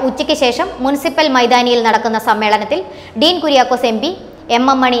 വ്യാഴാഴ്ച ഉച്ചയ്ക്ക് ശേഷം മുനിസിപ്പൽ മൈതാനിയിൽ നടക്കുന്ന സമ്മേളനത്തിൽ ഡീൻ കുര്യാക്കോസ് MP,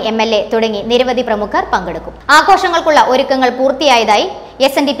 MM മണി MLA തുടങ്ങി നിരവധി പ്രമുഖർ പങ്കെടുക്കും. ആഘോഷങ്ങൾക്കുള്ള ഒരുക്കങ്ങൾ പൂർത്തിയായതായി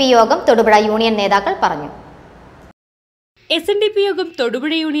SNDP യോഗം തൊടുപുഴ യൂണിയൻ നേതാക്കൾ പറഞ്ഞു. SNDP യോഗം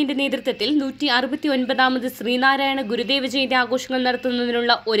തൊടുപുഴ യൂണിയന്റെ നേതൃത്വത്തിൽ 169ാമത് ശ്രീനാരായണ ഗുരുദേവ ജയന്തി ആഘോഷങ്ങൾ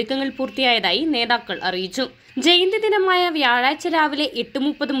നടത്തുന്നതിനുള്ള ഒരുക്കങ്ങൾ പൂർത്തിയായതായി നേതാക്കൾ അറിയിച്ചു. ജയന്തി ദിനമായ വ്യാഴാഴ്ച രാവിലെ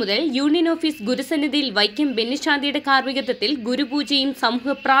 8:30 മുതൽ യൂണിയൻ ഓഫീസ് ഗുരുസന്നിധിയിൽ വൈക്കം ബെന്നിശാന്തിയുടെ കാർമ്മികത്വത്തിൽ ഗുരുപൂജയും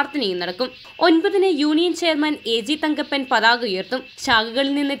സമൂഹ പ്രാർത്ഥനയും നടക്കും. 9-ന് യൂണിയൻ ചെയർമാൻ AG തങ്കപ്പൻ പതാക ഉയർത്തും.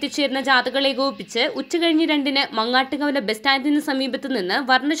 ശാഖകളിൽ നിന്ന് എത്തിച്ചേർന്ന ജാഥകളെ ഏകോപിപ്പിച്ച് ഉച്ചകഴിഞ്ഞ് 2-ന് മങ്ങാട്ടുകവല ബസ് സ്റ്റാൻഡിന് സമീപത്തു നിന്ന്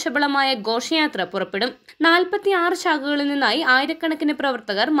വർണ്ണശബളമായ ഘോഷയാത്ര പുറപ്പെടും. 46 ശാഖകളിൽ നിന്ന് ഒന്നൊന്നായി ആയിരക്കണക്കിന്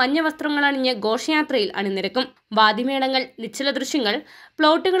പ്രവർത്തകർ മഞ്ഞ വസ്ത്രങ്ങൾ അണിഞ്ഞ് ഘോഷയാത്രയിൽ അണിനിരക്കും. വാദ്യമേളങ്ങൾ, നിശ്ചല ദൃശ്യങ്ങൾ,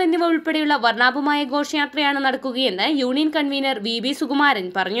 പ്ലോട്ടുകൾ എന്നിവ ഉൾപ്പെടെയുള്ള വർണ്ണാഭമായ ഘോഷയാത്രയാണ് നടക്കുകയെന്ന് യൂണിയൻ കൺവീനർ VB സുകുമാരൻ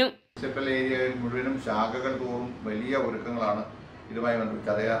പറഞ്ഞു. മുനിസിപ്പൽ ഏരിയയിൽ മുഴുവനും ശാഖകൾ തോറും വലിയ ഒരുക്കങ്ങളാണ് ഇതുമായി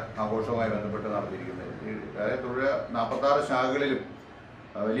ചതയ ആഘോഷവുമായി ബന്ധപ്പെട്ട് നടത്തിയിരിക്കുന്നത്. അതായത് 46 ശാഖകളിലും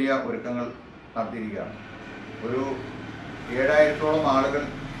വലിയ ഒരുക്കങ്ങൾ നടത്തിയിരിക്കുകയാണ്. ഒരു 7000-ഓളം ആളുകൾ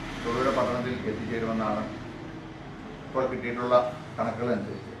തൊടുപുഴ പട്ടണത്തിൽ എത്തിച്ചേരുമെന്നാണ് ഇപ്പോൾ കിട്ടിയിട്ടുള്ള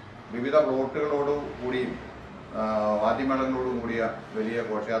കണക്കുകളനുസരിച്ച്. വിവിധ പ്ലോട്ടുകളോടുകൂടിയും വാദ്യമേളങ്ങളോടും കൂടിയ വലിയ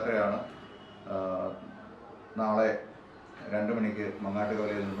ഘോഷയാത്രയാണ് നാളെ 2 മണിക്ക്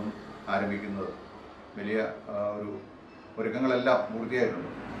മങ്ങാട്ടുകവലയിൽ നിന്നും ആരംഭിക്കുന്നത്. വലിയ ഒരു ഒരുക്കങ്ങളെല്ലാം പൂർത്തിയായിട്ടുണ്ട്.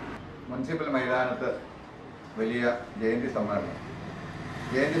 മുനിസിപ്പൽ മൈതാനത്ത് വലിയ ജയന്തി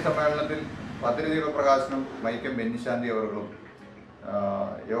സമ്മേളനത്തിൽ പത്രിക പ്രകാശനം വൈക്കം ബെന്നിശാന്തി അവர்களுം,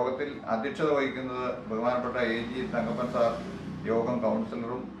 യോഗത്തിൽ അധ്യക്ഷത വഹിക്കുന്നത് ബഹുമാനപ്പെട്ട AG തങ്കപ്പൻ സാർ, യോഗം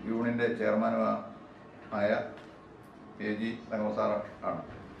കൗൺസിലറും യൂണിയൻ്റെ ചെയർമാനുമായ AG തങ്കപ്പൻ സാർ ആണ്.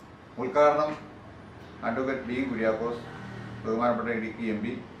 ഉദ്ഘാടനം അഡ്വക്കേറ്റ് B കുര്യാക്കോസ്, ബഹുമാനപ്പെട്ട ഇടുക്കി MP.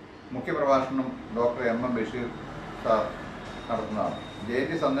 മുഖ്യപ്രഭാഷണം ഡോക്ടർ MM ബഷീർ സാർ നടത്തുന്നതാണ്.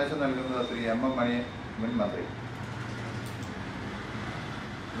 ജയന്തി സന്ദേശം നൽകുന്നത് ശ്രീ MM മണി, മുൻ മന്ത്രി.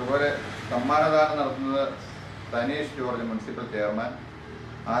 അതുപോലെ സമ്മാനദാനം നടത്തുന്നത് സനീഷ് ജോർജ്, മുനിസിപ്പൽ ചെയർമാൻ.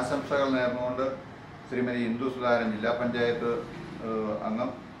 ആശംസകൾ നേർന്നുകൊണ്ട് ശ്രീമതി ഇന്ദു സുധാരൻ, ജില്ലാ പഞ്ചായത്ത് അംഗം.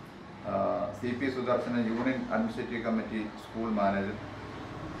 CP Sudarsanan, union administrative committee school manager.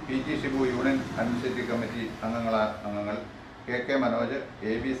 PT Shibu, union administrative committee അംഗങ്ങൾ. KK മനോജ്,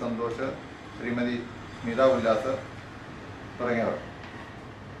 AB സന്തോഷ്, ശ്രീമതി സ്മിത ഉല്ലാസ് തുടങ്ങിയവർ.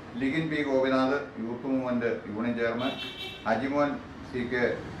 Ligin P Gopinath, youth movement union chairman. Ajimon CK,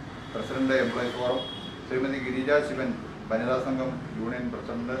 president employees forum. Shrimati Girija Shivan, വനിതാ സംഘം യൂണിയൻ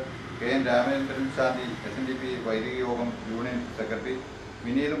പ്രസിഡന്റ്. KN രാമചന്ദ്രൻ ശാന്തി, SNDP വൈദിക യോഗം union secretary.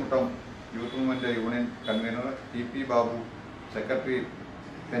 Vineeth Muttom, youth movement union convener. TP Babu, secretary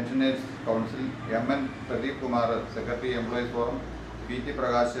pensioners council. MN Pradeep Kumar, secretary employees forum. PT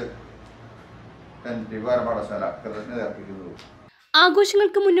Prakash, വികാര പാഠശാല കൃതജ്ഞത അർപ്പിക്കുന്നു.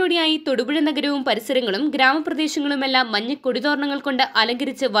 ആഘോഷങ്ങൾക്ക് മുന്നോടിയായി തൊടുപുഴ നഗരവും പരിസരങ്ങളും ഗ്രാമപ്രദേശങ്ങളുമെല്ലാം മഞ്ഞ കൊടിതോരണങ്ങൾ കൊണ്ട്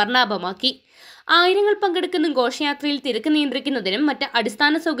അലങ്കരിച്ച് വർണ്ണാഭമാക്കി. ആയിരങ്ങൾ പങ്കെടുക്കുന്ന ഘോഷയാത്രയിൽ തിരക്ക് നിയന്ത്രിക്കുന്നതിനും മറ്റ്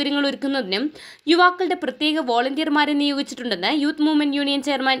അടിസ്ഥാന സൗകര്യങ്ങൾ ഒരുക്കുന്നതിനും യുവാക്കളുടെ പ്രത്യേക വോളണ്ടിയർമാരെ നിയോഗിച്ചിട്ടുണ്ടെന്ന് youth movement union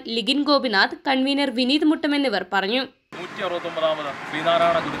chairman Ligin Gopinath, convener Vineeth Muttom എന്നിവർ പറഞ്ഞു. 169ാമത്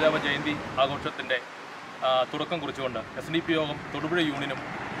ശ്രീനാരായണ ഗുരുദേവ ജയന്തി ആഘോഷത്തിന്റെ തുടക്കം കുറിച്ചുകൊണ്ട് SNDP യോഗം തൊടുപുഴ യൂണിയനും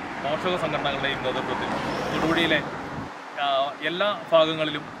പോഷക സംഘടനകളുടെയും നേതൃത്വത്തിൽ തൊടുപുഴയിലെ എല്ലാ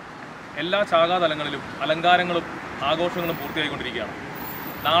ഭാഗങ്ങളിലും എല്ലാ ശാഖാതലങ്ങളിലും അലങ്കാരങ്ങളും ആഘോഷങ്ങളും പൂർത്തിയായിക്കൊണ്ടിരിക്കുകയാണ്.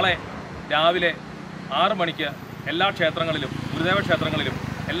 നാളെ രാവിലെ 6 മണിക്ക് എല്ലാ ക്ഷേത്രങ്ങളിലും, ഗുരുദേവ ക്ഷേത്രങ്ങളിലും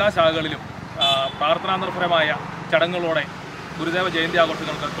എല്ലാ ശാഖകളിലും പ്രാർത്ഥനാനിർഭരമായ ചടങ്ങുകളോടെ ഗുരുദേവ ജയന്തി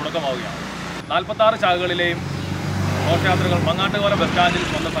ആഘോഷങ്ങൾക്ക് തുടക്കമാവുകയാണ്. 46 ശാഖകളിലെയും ഘോഷയാത്രകൾ മങ്ങാട്ടുകോല ബസ് സ്റ്റാൻഡിൽ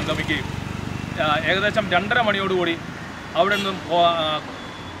വന്ന് സംഗമിക്കുകയും ഏകദേശം 2:30 മണിയോടുകൂടി അവിടെ നിന്നും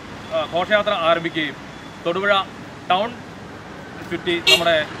ഘോഷയാത്ര ആരംഭിക്കുകയും തൊടുപുഴ ടൗൺ ചുറ്റി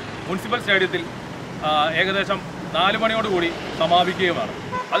നമ്മുടെ മുനിസിപ്പൽ സ്റ്റേഡിയത്തിൽ ഏകദേശം 4 മണിയോടുകൂടി സമാപിക്കുകയുമാണ്.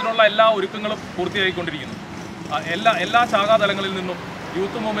 അതിനുള്ള എല്ലാ ഒരുക്കങ്ങളും പൂർത്തിയായിക്കൊണ്ടിരിക്കുന്നു. എല്ലാ ശാഖാതലങ്ങളിൽ നിന്നും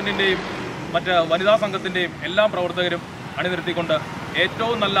യൂത്ത് മൂവ്മെൻറ്റിൻ്റെയും മറ്റ് വനിതാ സംഘത്തിൻ്റെയും എല്ലാ പ്രവർത്തകരും അണിനിരത്തിക്കൊണ്ട്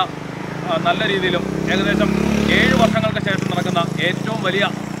ഏറ്റവും നല്ല രീതിയിലും ഏകദേശം 7 വർഷങ്ങൾക്ക് ശേഷം നടക്കുന്ന ഏറ്റവും വലിയ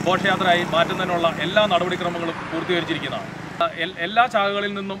ഘോഷയാത്രയായി മാറ്റുന്നതിനുള്ള എല്ലാ നടപടിക്രമങ്ങളും പൂർത്തീകരിച്ചിരിക്കുന്നതാണ്. എല്ലാ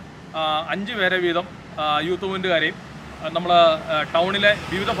ശാഖകളിൽ നിന്നും 5 പേരെ വീതം യൂത്ത് മൂവ്മെൻറ്റുകാരെയും നമ്മൾ ടൗണിലെ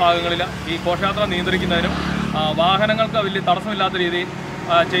വിവിധ ഭാഗങ്ങളിൽ ഈ ഘോഷയാത്ര നിയന്ത്രിക്കുന്നതിനും വാഹനങ്ങൾക്ക് വലിയ തടസ്സമില്ലാത്ത രീതിയിൽ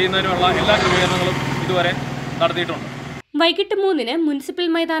ചെയ്യുന്നതിനുമുള്ള എല്ലാ ക്രമീകരണങ്ങളും ഇതുവരെ നടത്തിയിട്ടുണ്ട്. വൈകിട്ട് 3-ന് മുനിസിപ്പൽ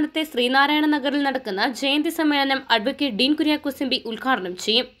മൈതാനത്തെ ശ്രീനാരായണ നഗറിൽ നടക്കുന്ന ജയന്തി സമ്മേളനം അഡ്വക്കേറ്റ് ഡീൻ കുര്യാക്കോസ് MP ഉദ്ഘാടനം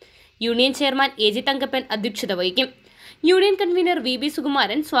ചെയ്യും. യൂണിയൻ ചെയർമാൻ AG തങ്കപ്പൻ അധ്യക്ഷത വഹിക്കും. യൂണിയൻ കൺവീനർ VB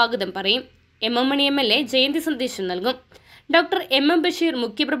സുകുമാരൻ സ്വാഗതം പറയും. MM മണി MLA ജയന്തി സന്ദേശം നൽകും. ഡോക്ടർ MM ബഷീർ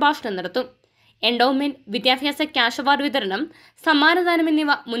മുഖ്യപ്രഭാഷണം നടത്തും. എൻഡോവ്മെന്റ്, വിദ്യാഭ്യാസ ക്യാഷ് അവാർഡ് വിതരണം, സമ്മാനദാനം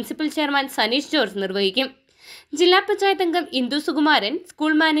എന്നിവ മുനിസിപ്പൽ ചെയർമാൻ സനീഷ് ജോർജ് നിർവഹിക്കും. ജില്ലാ പഞ്ചായത്ത് അംഗം Indu Sukumaran,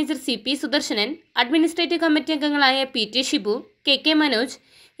 school manager CP Sudarsanan, administrative committee അംഗങ്ങളായ PT Shibu, KK Manoj,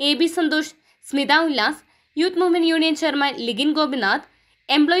 AB Santhosh, Smitha Ullas, youth movement union chairman Ligin Gopinath,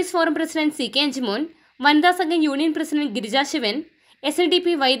 employees forum president CK അഞ്ചിമോൻ, വനിതാ സംഘം union president Girija Shivan, SNDP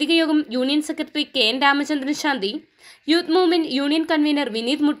വൈദിക യോഗം യൂണിയൻ സെക്രട്ടറി KN രാമചന്ദ്രൻ ശാന്തി, youth movement union convener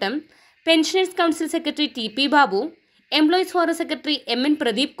Vineeth Muttom, pensioners council secretary TP Babu, employees forum secretary MN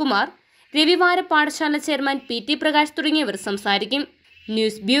Pradeep Kumar, രവിവാര പാഠശാല chairman PT Prakash തുടങ്ങിയവർ സംസാരിക്കും.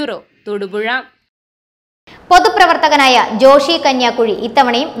 News bureau, Thodupuzha. പൊതുപ്രവർത്തകനായ Joshi Kanyakuzhi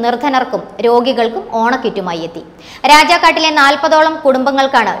ഇത്തവണയും നിർധനർക്കും രോഗികൾക്കും ഓണക്കിറ്റുമായി എത്തി. രാജാക്കാട്ടിലെ 40ഓളം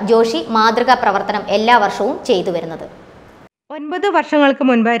കുടുംബങ്ങൾക്കാണ് ജോഷി മാതൃകാ പ്രവർത്തനം എല്ലാ വർഷവും ചെയ്തു വരുന്നത്. 9 വർഷങ്ങൾക്ക്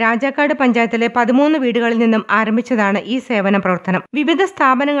മുൻപ് രാജാക്കാട് പഞ്ചായത്തിലെ 13 വീടുകളിൽ നിന്നും ആരംഭിച്ചതാണ് ഈ സേവന പ്രവർത്തനം. വിവിധ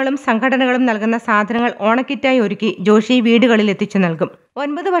സ്ഥാപനങ്ങളും സംഘടനകളും നൽകുന്ന സാധനങ്ങൾ ഓണക്കിറ്റായി ഒരുക്കി ജോഷി വീടുകളിൽ എത്തിച്ചു നൽകും.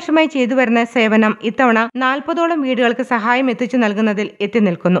 9 വർഷമായി ചെയ്തു വരുന്ന സേവനം ഇത്തവണ 40ഓളം വീടുകൾക്ക് സഹായം എത്തിച്ചു നൽകുന്നതിൽ എത്തി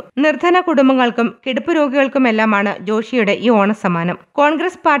നിൽക്കുന്നു. നിർധന കുടുംബങ്ങൾക്കും കിടപ്പ് രോഗികൾക്കുമെല്ലാമാണ് ജോഷിയുടെ ഈ ഓണസമ്മാനം.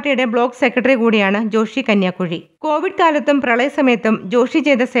 കോൺഗ്രസ് പാർട്ടിയുടെ ബ്ലോക്ക് സെക്രട്ടറി കൂടിയാണ് ജോഷി കന്യാക്കുഴി. കോവിഡ് കാലത്തും പ്രളയസമയത്തും ജോഷി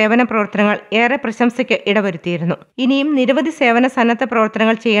ചെയ്ത സേവന പ്രവർത്തനങ്ങൾ ഏറെ പ്രശംസയ്ക്ക് ഇടവരുത്തിയിരുന്നു. ഇനിയും നിരവധി സേവന സന്നദ്ധ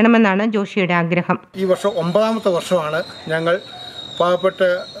പ്രവർത്തനങ്ങൾ ചെയ്യണമെന്നാണ് ജോഷിയുടെ ആഗ്രഹം. ഈ വർഷം 9ാമത്തെ വർഷമാണ് ഞങ്ങൾ പാവപ്പെട്ട്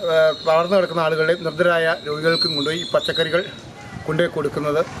വളർന്നു കിടക്കുന്ന ആളുകളുടെയും നിർദ്ധരായ രോഗികൾക്കും കൊണ്ടുപോയി പച്ചക്കറികൾ കൊണ്ടുപോയി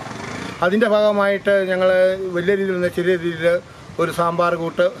കൊടുക്കുന്നത്. അതിൻ്റെ ഭാഗമായിട്ട് ഞങ്ങൾ വലിയ രീതിയിൽ നിന്ന് ചെറിയ രീതിയിൽ ഒരു സാമ്പാർ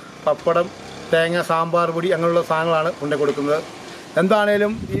കൂട്ട്, പപ്പടം, തേങ്ങ, സാമ്പാർ പൊടി അങ്ങനെയുള്ള സാധനങ്ങളാണ് കൊണ്ടുപോയി കൊടുക്കുന്നത്.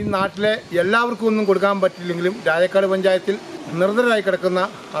 എന്താണേലും ഈ നാട്ടിലെ എല്ലാവർക്കും ഒന്നും കൊടുക്കാൻ പറ്റില്ലെങ്കിലും രാജാക്കാട് പഞ്ചായത്തിൽ നിർദ്ധരായി കിടക്കുന്ന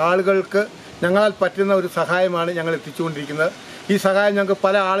ആളുകൾക്ക് ഞങ്ങളാൽ പറ്റുന്ന ഒരു സഹായമാണ് ഞങ്ങൾ എത്തിച്ചുകൊണ്ടിരിക്കുന്നത്. ഈ സഹായം ഞങ്ങൾക്ക്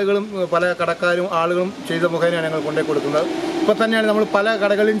പല ആളുകളും പല കടക്കാരും ആളുകളും ചെയ്ത മുഖേനയാണ് ഞങ്ങൾ കൊണ്ടുപോയി കൊടുക്കുന്നത്. ഇപ്പോൾ തന്നെയാണ് നമ്മൾ പല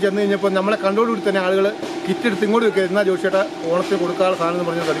കടകളിലും ചെന്ന് കഴിഞ്ഞപ്പോൾ നമ്മളെ കണ്ടോടുകൂടി തന്നെ ആളുകൾ കിറ്റെടുത്ത് ഇങ്ങോട്ട് വെക്കുക, എന്നാൽ ജോഷിയുടെ ഓണത്തിന് കൊടുക്കാനുള്ള സാധനം എന്ന്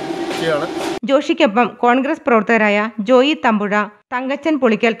പറഞ്ഞ് കളിക്കുകയാണ്. ജോഷിക്കൊപ്പം കോൺഗ്രസ് പ്രവർത്തകരായ ജോയി തമ്പുഴ, തങ്കച്ചൻ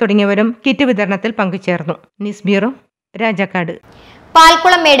പുളിക്കൽ തുടങ്ങിയവരും കിറ്റ് വിതരണത്തിൽ പങ്കുചേർന്നു. News bureau, Rajakkad.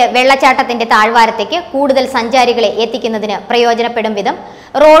 പാൽക്കുളംമേട് വെള്ളച്ചാട്ടത്തിന്റെ താഴ്വാരത്തേക്ക് കൂടുതൽ സഞ്ചാരികളെ എത്തിക്കുന്നതിന് പ്രയോജനപ്പെടും വിധം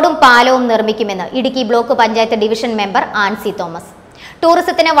റോഡും പാലവും നിർമ്മിക്കുമെന്ന് Idukki block panchayat division member Ancy Thomas.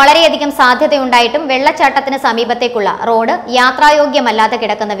 ടൂറിസത്തിന് വളരെയധികം സാധ്യതയുണ്ടായിട്ടും വെള്ളച്ചാട്ടത്തിന് സമീപത്തേക്കുള്ള റോഡ് യാത്രായോഗ്യമല്ലാതെ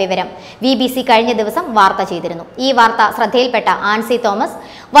കിടക്കുന്ന വിവരം VBC കഴിഞ്ഞ ദിവസം വാർത്ത ചെയ്തിരുന്നു. ഈ വാർത്ത ശ്രദ്ധയിൽപ്പെട്ട ആൻസി തോമസ്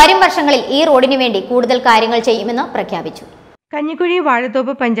വരും വർഷങ്ങളിൽ ഈ റോഡിനു വേണ്ടി കൂടുതൽ കാര്യങ്ങൾ ചെയ്യുമെന്ന് പ്രഖ്യാപിച്ചു. കഞ്ഞിക്കുഴി,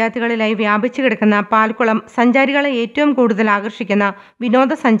 വാഴത്തോപ്പ് പഞ്ചായത്തുകളിലായി വ്യാപിച്ചു കിടക്കുന്ന പാൽക്കുളം സഞ്ചാരികളെ ഏറ്റവും കൂടുതൽ ആകർഷിക്കുന്ന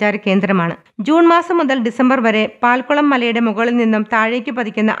വിനോദസഞ്ചാര കേന്ദ്രമാണ്. ജൂൺ മാസം മുതൽ ഡിസംബർ വരെ പാൽക്കുളം മലയുടെ മുകളിൽ നിന്നും താഴേക്ക്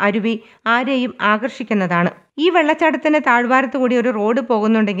പതിക്കുന്ന അരുവി ആരെയും ആകർഷിക്കുന്നതാണ്. ഈ വെള്ളച്ചാട്ടത്തിന്റെ താഴ്വാരത്തുകൂടി ഒരു റോഡ്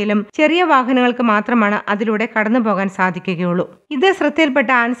പോകുന്നുണ്ടെങ്കിലും ചെറിയ വാഹനങ്ങൾക്ക് മാത്രമാണ് അതിലൂടെ കടന്നു പോകാൻ സാധിക്കുകയുള്ളൂ. ഇത് ശ്രദ്ധയിൽപ്പെട്ട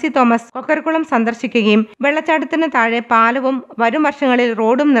ആൻസി തോമസ് കൊക്കർക്കുളം സന്ദർശിക്കുകയും വെള്ളച്ചാട്ടത്തിന് താഴെ പാലവും വരും വർഷങ്ങളിൽ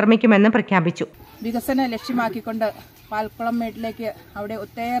റോഡും നിർമ്മിക്കുമെന്ന് പ്രഖ്യാപിച്ചു. വികസനം ലക്ഷ്യമാക്കിക്കൊണ്ട് പാൽക്കുളം മേട്ടിലേക്ക് അവിടെ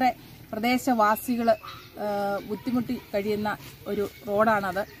ഒട്ടേറെ പ്രദേശവാസികൾ ബുദ്ധിമുട്ടി കഴിയുന്ന ഒരു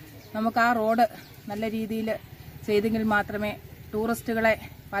റോഡാണത്. നമുക്ക് ആ റോഡ് നല്ല രീതിയിൽ ചെയ്തെങ്കിൽ മാത്രമേ ടൂറിസ്റ്റുകളെ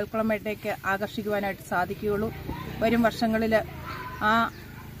പാൽക്കുളം മേട്ടിലേക്ക് ആകർഷിക്കുവാനായിട്ട് സാധിക്കുകയുള്ളൂ. വരും വർഷങ്ങളിൽ ആ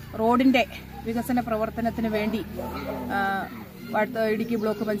റോഡിൻ്റെ വികസന പ്രവർത്തനത്തിന് വേണ്ടി ഇടുക്കി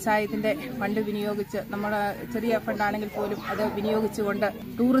ബ്ലോക്ക് പഞ്ചായത്തിന്റെ ഫണ്ട് വിനിയോഗിച്ച്, നമ്മുടെ ചെറിയ ഫണ്ടാണെങ്കിൽ പോലും അത് വിനിയോഗിച്ചുകൊണ്ട്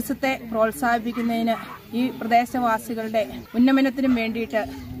ടൂറിസത്തെ പ്രോത്സാഹിപ്പിക്കുന്നതിന് ഈ പ്രദേശവാസികളുടെ ഉന്നമനത്തിനും വേണ്ടിയിട്ട്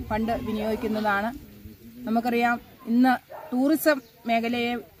ഫണ്ട് വിനിയോഗിക്കുന്നതാണ്. നമുക്കറിയാം, ഇന്ന് ടൂറിസം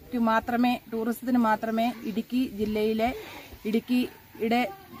ടൂറിസത്തിന് മാത്രമേ ഇടുക്കി ജില്ലയിലെ ഇടുക്കിയുടെ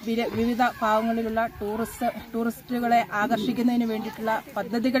വിവിധ ഭാഗങ്ങളിലുള്ള ടൂറിസ്റ്റുകളെ ആകർഷിക്കുന്നതിന് വേണ്ടിയിട്ടുള്ള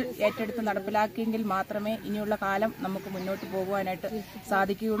പദ്ധതികൾ ഏറ്റെടുത്ത് നടപ്പിലാക്കിയെങ്കിൽ മാത്രമേ ഇനിയുള്ള കാലം നമുക്ക് മുന്നോട്ട് പോകുവാനായിട്ട്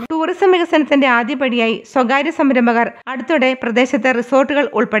സാധിക്കുകയുള്ളൂ. ടൂറിസം വികസനത്തിന്റെ ആദ്യപടിയായി സ്വകാര്യ സംരംഭകർ അടുത്തിടെ പ്രദേശത്തെ റിസോർട്ടുകൾ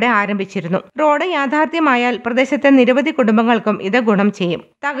ഉൾപ്പെടെ ആരംഭിച്ചിരുന്നു. റോഡ് യാഥാർത്ഥ്യമായാൽ പ്രദേശത്തെ നിരവധി കുടുംബങ്ങൾക്കും ഇത് ഗുണം ചെയ്യും.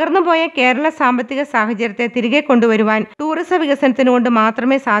 തകർന്നുപോയ കേരള സാമ്പത്തിക സാഹചര്യത്തെ തിരികെ കൊണ്ടുവരുവാൻ ടൂറിസം വികസനത്തിനുകൊണ്ട്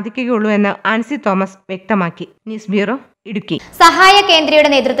മാത്രമേ സാധിക്കുകയുള്ളൂ എന്ന് ആൻസി തോമസ് വ്യക്തമാക്കി. News bureau, Idukki. സഹായ കേന്ദ്രയുടെ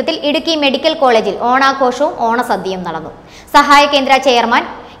നേതൃത്വത്തിൽ ഇടുക്കി മെഡിക്കൽ കോളേജിൽ ഓണാഘോഷവും ഓണസദ്യയും നടന്നു. സഹായ കേന്ദ്ര ചെയർമാൻ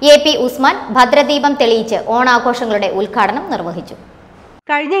AP ഉസ്മാൻ ഭദ്രദീപം തെളിയിച്ച് ഓണാഘോഷങ്ങളുടെ ഉദ്ഘാടനം നിർവഹിച്ചു.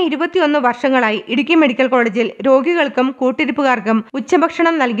 കഴിഞ്ഞ 21 വർഷങ്ങളായി ഇടുക്കി മെഡിക്കൽ കോളേജിൽ രോഗികൾക്കും കൂട്ടിരിപ്പുകാർക്കും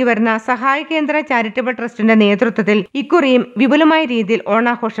ഉച്ചഭക്ഷണം നൽകി വരുന്ന സഹായ കേന്ദ്ര ചാരിറ്റബിൾ ട്രസ്റ്റിന്റെ നേതൃത്വത്തിൽ ഇക്കുറിയും വിപുലമായ രീതിയിൽ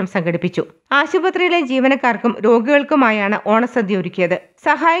ഓണാഘോഷം സംഘടിപ്പിച്ചു. ആശുപത്രിയിലെ ജീവനക്കാർക്കും രോഗികൾക്കുമായാണ് ഓണസദ്യ ഒരുക്കിയത്.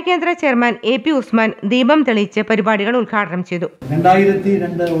 സഹായ കേന്ദ്ര ചെയർമാൻ AP ഉസ്മാൻ ദീപം തെളിയിച്ച് പരിപാടികൾ ഉദ്ഘാടനം ചെയ്തു.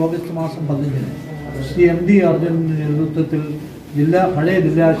 2002 ഓഗസ്റ്റ് മാസം 15 ശ്രീ MD അർജുനന്റെ നേതൃത്വത്തിൽ പഴയ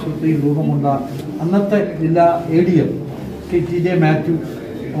ജില്ലാ ആശുപത്രിയിൽ രൂപം കൊണ്ട അന്നത്തെ ജില്ലാ ADM TJ മാത്യു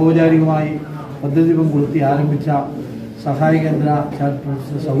ഔപചാരികമായി പദ്ധതികം കൊളുത്തി ആരംഭിച്ച സഹായ കേന്ദ്ര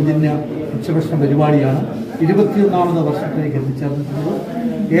സൗജന്യ ഉച്ചഭക്ഷണ പരിപാടിയാണ് 21ാമത് വർഷത്തിലേക്ക് എത്തിച്ചേർന്നിട്ടുള്ളത്.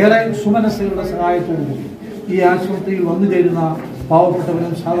 ഏറെ സുമനസ്സുകളുടെ സഹായത്തോടുകൂടി ഈ ആശുപത്രിയിൽ വന്നു ചേരുന്ന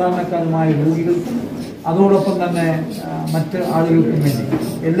പാവപ്പെട്ടവരും സാധാരണക്കാരുമായ രോഗികൾ അതോടൊപ്പം തന്നെ മറ്റ് ആളുകൾക്കും വേണ്ടി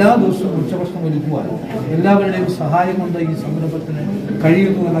എല്ലാ ദിവസവും ഉച്ചഭക്ഷണം ഒരുക്കുവാൻ എല്ലാവരുടെയും സഹായം കൊണ്ട് ഈ സംരംഭത്തിന്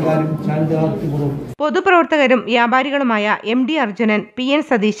കഴിയുന്നു എന്ന കാര്യം ചാരിതാർത്ഥ്യപൂർവ്വം പൊതുപ്രവർത്തകരും വ്യാപാരികളുമായ MD Arjunan, PN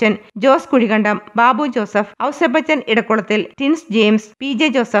Satheesan, Jose Kuzhikandam, Babu Joseph, Ouseppachan Edakkulathil, ടിൻസ് James, PJ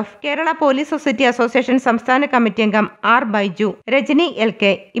Joseph, Kerala police society association സംസ്ഥാന കമ്മിറ്റി അംഗം R ബൈജു, രജനി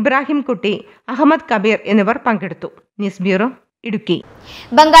LK, ഇബ്രാഹിം കുട്ടി, അഹമ്മദ് കബീർ എന്നിവർ പങ്കെടുത്തു. News bureau, Idukki.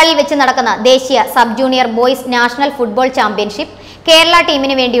 ബംഗാളിൽ വെച്ച് നടക്കുന്ന ദേശീയ sub junior boys national football championship Kerala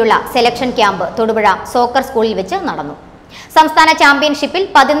ടീമിന് വേണ്ടിയുള്ള സെലക്ഷൻ ക്യാമ്പ് തൊടുപുഴ സോക്കർ സ്കൂളിൽ വെച്ച് നടന്നു. സംസ്ഥാന ചാമ്പ്യൻഷിപ്പിൽ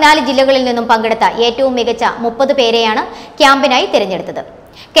 14 ജില്ലകളിൽ നിന്നും പങ്കെടുത്ത ഏറ്റവും മികച്ച 30 പേരെയാണ് ക്യാമ്പിനായി തിരഞ്ഞെടുത്തത്.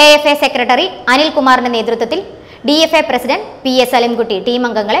 KFA സെക്രട്ടറി അനിൽകുമാറിന്റെ നേതൃത്വത്തിൽ DFA president PS Salimkutty team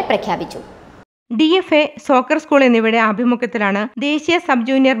അംഗങ്ങളെ പ്രഖ്യാപിച്ചു. DFA, സോക്കർ സ്കൂൾ എന്നിവയുടെ ആഭിമുഖ്യത്തിലാണ് ദേശീയ sub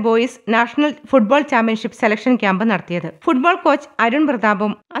junior boys national football championship selection camp നടത്തിയത്. Football coach Arun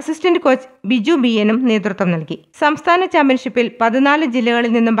പ്രതാപും assistant coach Biju BN നേതൃത്വം നൽകി. സംസ്ഥാന ചാമ്പ്യൻഷിപ്പിൽ 14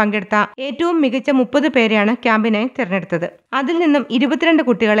 ജില്ലകളിൽ നിന്നും പങ്കെടുത്ത ഏറ്റവും മികച്ച 30 പേരെയാണ് ക്യാമ്പിനായി തിരഞ്ഞെടുത്തത്. അതിൽ നിന്നും 22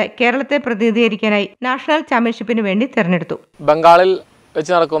 കുട്ടികളെ കേരളത്തെ പ്രതിനിധീകരിക്കാനായി നാഷണൽ ചാമ്പ്യൻഷിപ്പിന് വേണ്ടി തിരഞ്ഞെടുത്തു. ബംഗാളിൽ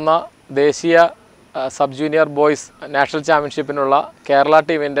വെച്ച് നടക്കുന്ന ദേശീയ sub junior boys national ചാമ്പ്യൻഷിപ്പിനുള്ള Kerala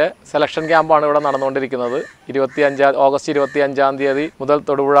ടീമിൻ്റെ സെലക്ഷൻ ക്യാമ്പാണ് ഇവിടെ നടന്നുകൊണ്ടിരിക്കുന്നത്. ഓഗസ്റ്റ് 25-ാം തീയതി മുതൽ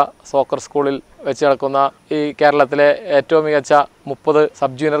തൊടുപുഴ സോക്കർ സ്കൂളിൽ വെച്ച് നടക്കുന്ന ഈ കേരളത്തിലെ ഏറ്റവും മികച്ച 30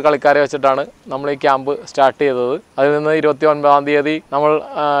 സബ് ജൂനിയർ കളിക്കാരെ വെച്ചിട്ടാണ് നമ്മൾ ഈ ക്യാമ്പ് സ്റ്റാർട്ട് ചെയ്തത്. അതിൽ നിന്ന് 29-ാം തീയതി നമ്മൾ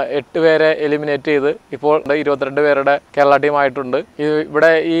 8 പേരെ എലിമിനേറ്റ് ചെയ്ത് ഇപ്പോൾ 22 പേരുടെ കേരള ടീം ആയിട്ടുണ്ട്.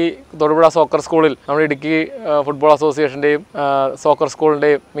 ഇവിടെ ഈ തൊടുപുഴ സോക്കർ സ്കൂളിൽ നമ്മൾ ഇടുക്കി ഫുട്ബോൾ അസോസിയേഷൻ്റെയും സോക്കർ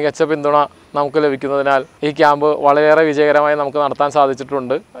സ്കൂളിൻ്റെയും മികച്ച പിന്തുണ നമുക്ക് ലഭിക്കുന്നതിനാൽ ഈ ക്യാമ്പ് വളരെയേറെ വിജയകരമായി നമുക്ക് നടത്താൻ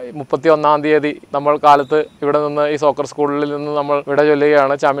സാധിച്ചിട്ടുണ്ട്. 31-ാം തീയതി നമ്മൾ കാലത്ത് ഇവിടെ നിന്ന് ഈ സോക്കർ സ്കൂളിൽ നിന്ന് നമ്മൾ വിട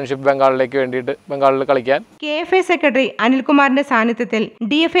ചൊല്ലുകയാണ് ചാമ്പ്യൻഷിപ്പ് ബംഗാളിലേക്ക് വേണ്ടിയിട്ട് ബംഗാളിൽ കളിക്കാൻ. KFA സെക്രട്ടറി അനിൽകുമാറിന്റെ സാന്നിധ്യത്തിൽ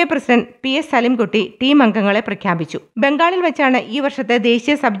DFA president PS Salimkutty team അംഗങ്ങളെ പ്രഖ്യാപിച്ചു. ബംഗാളിൽ വെച്ചാണ് ഈ വർഷത്തെ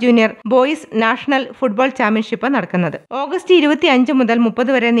ദേശീയ sub junior boys national football championship നടക്കുന്നത്. ഓഗസ്റ്റ് 25 മുതൽ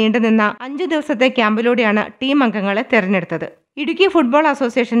 30 വരെ നീണ്ടുനിന്ന 5 ദിവസത്തെ ക്യാമ്പിലൂടെയാണ് ടീം അംഗങ്ങളെ തെരഞ്ഞെടുത്തത്. ഇടുക്കി ഫുട്ബോൾ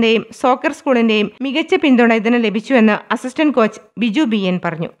അസോസിയേഷന്റെയും സോക്കർ സ്കൂളിന്റെയും മികച്ച പിന്തുണ ഇതിന് ലഭിച്ചുവെന്ന് അസിസ്റ്റന്റ് കോച്ച് ബിജു BN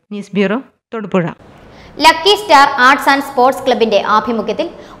പറഞ്ഞു. News bureau, Thodupuzha. Lucky star arts and sports ക്ലബിന്റെ ആഭിമുഖ്യത്തിൽ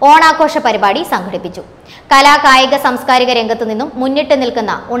ഓണാഘോഷ പരിപാടി സംഘടിപ്പിച്ചു. കലാ, കായിക, സാംസ്കാരിക രംഗത്തു നിന്നും മുന്നിട്ട്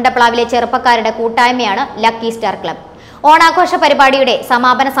നിൽക്കുന്ന ഉണ്ടപ്ലാവിലെ ചെറുപ്പക്കാരുടെ കൂട്ടായ്മയാണ് ലക്കി സ്റ്റാർ ക്ലബ്. ഓണാഘോഷ പരിപാടിയുടെ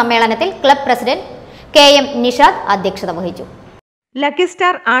സമാപന സമ്മേളനത്തിൽ ക്ലബ് പ്രസിഡന്റ് KM നിഷാദ് അധ്യക്ഷത വഹിച്ചു. Lucky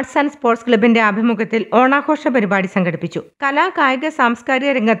star arts and sports ക്ലബിന്റെ ആഭിമുഖ്യത്തിൽ ഓണാഘോഷ പരിപാടി സംഘടിപ്പിച്ചു. കലാ, കായിക,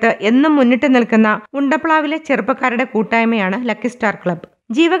 സാംസ്കാരിക രംഗത്ത് എന്നും മുന്നിട്ട് നിൽക്കുന്ന ഉണ്ടപ്ലാവിലെ ചെറുപ്പക്കാരുടെ കൂട്ടായ്മയാണ് ലക്കി സ്റ്റാർ ക്ലബ്.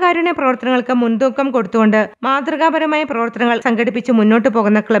 ജീവകാരുണ്യ പ്രവർത്തനങ്ങൾക്ക് മുൻതൂക്കം കൊടുത്തുകൊണ്ട് മാതൃകാപരമായ പ്രവർത്തനങ്ങൾ സംഘടിപ്പിച്ച് മുന്നോട്ടു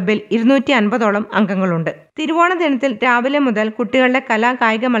പോകുന്ന ക്ലബിൽ 250ഓളം അംഗങ്ങളുണ്ട്. തിരുവോണ ദിനത്തിൽ രാവിലെ മുതൽ കുട്ടികളുടെ കലാ,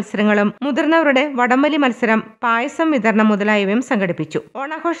 കായിക മത്സരങ്ങളും മുതിർന്നവരുടെ വടംവലി മത്സരം, പായസം വിതരണം മുതലായവയും സംഘടിപ്പിച്ചു.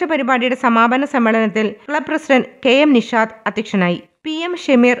 ഓണാഘോഷ പരിപാടിയുടെ സമാപന സമ്മേളനത്തിൽ ക്ലബ് പ്രസിഡന്റ് KM നിഷാദ് അധ്യക്ഷനായി. PM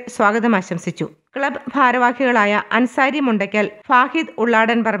ഷമീർ സ്വാഗതം ആശംസിച്ചു. ക്ലബ് ഭാരവാഹികളായ അൻസാരി മുണ്ടയ്ക്കൽ, ഫാഹിദ്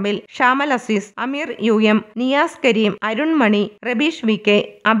ഉള്ളാടൻ പറമ്പിൽ, ഷാമൽ അസീസ്, അമീർ UM, നിയാസ് കരീം, അരുൺ മണി, റബീഷ് VK,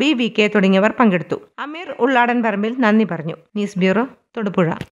 അബി VK തുടങ്ങിയവർ പങ്കെടുത്തു. അമീർ ഉള്ളാടൻ പറമ്പിൽ നന്ദി പറഞ്ഞു. News bureau, Thodupuzha.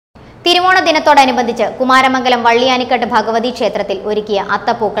 തിരുവോണ ദിനത്തോടനുബന്ധിച്ച് കുമാരമംഗലം വള്ളിയാനിക്കട്ട് ഭഗവതി ക്ഷേത്രത്തിൽ ഒരുക്കിയ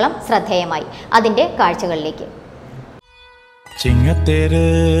അത്തപ്പൂക്കളം ശ്രദ്ധേയമായി. അതിന്റെ കാഴ്ചകളിലേക്ക്. ചിങ്ങത്തേര്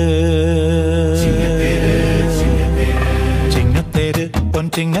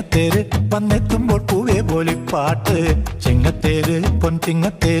പൊൻചിങ്ങത്തേര് വന്നെത്തുമ്പോൾ പൂവേ പോലിപ്പാട്ട്. ചിങ്ങത്തേര്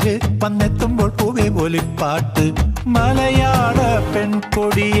പൊൻചിങ്ങത്തേര് വന്നെത്തുമ്പോൾ പൂവേ പോലിപ്പാട്ട്. മലയാള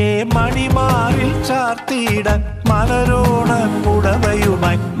പെൺകൊടിയെ മണിമാറിൽ ചാർത്തിയിടാൻ മലരോണ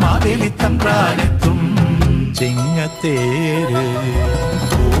പുടവയുമായി മാവേലിത്തമ്പ്രാനെത്തും. ചിങ്ങത്തേര്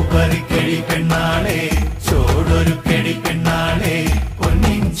പൂപ്പറിക്കടി പെണ്ണാളെ, ചോടൊരു കെടി പെണ്ണാളെ,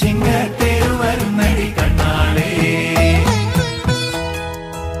 പൊന്നിൻ ചിങ്ങത്തേര് വരുന്നടി കണ്ണാളെ.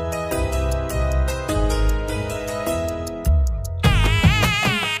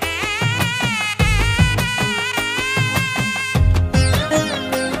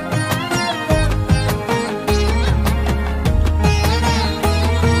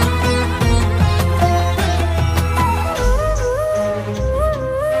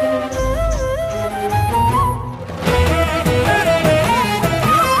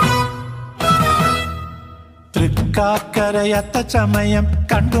 തൃക്കാക്കരയത്ത ചമയം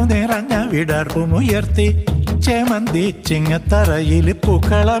കണ്ടു നിറഞ്ഞ വിടർപ്പുമുയർത്തി ചേമന്തി ചിങ്ങത്തറയിൽ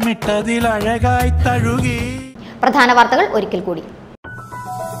പൂക്കളമിട്ടതിൽ അഴകായി തഴുകി. പ്രധാന വാർത്തകൾ ഒരിക്കൽ കൂടി.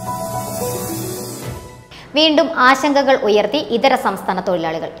 വീണ്ടും ആശങ്കകൾ ഉയർത്തി ഇതര സംസ്ഥാന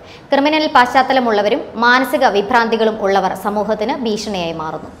തൊഴിലാളികൾ. ക്രിമിനൽ പശ്ചാത്തലമുള്ളവരും മാനസിക വിഭ്രാന്തികളും ഉള്ളവർ സമൂഹത്തിന് ഭീഷണിയായി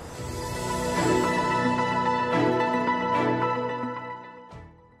മാറുന്നു.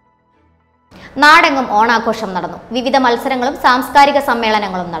 നാടെങ്ങും ഓണാഘോഷം നടന്നു. വിവിധ മത്സരങ്ങളും സാംസ്കാരിക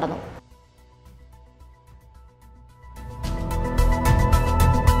സമ്മേളനങ്ങളും നടന്നു.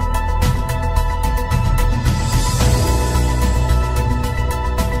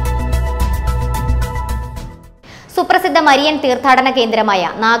 സുപ്രസിദ്ധ മരിയൻ തീർത്ഥാടന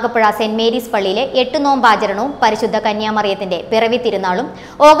കേന്ദ്രമായ നാഗപ്പുഴ സെന്റ് മേരീസ് പള്ളിയിലെ 8 നോമ്പാചരണവും പരിശുദ്ധ കന്യാമറിയത്തിന്റെ പിറവി തിരുനാളും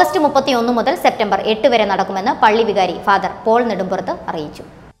ഓഗസ്റ്റ് 31 മുതൽ സെപ്റ്റംബർ 8 വരെ നടക്കുമെന്ന് പള്ളി വികാരി ഫാദർ പോൾ നെടുമ്പുറത്ത്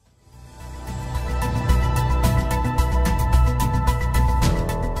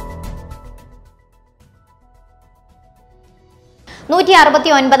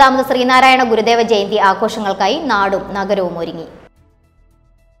ശ്രീനാരായണ ഗുരുദേവ ജയന്തി ആഘോഷങ്ങൾക്കായി നാടും നഗരവും ഒരുങ്ങി.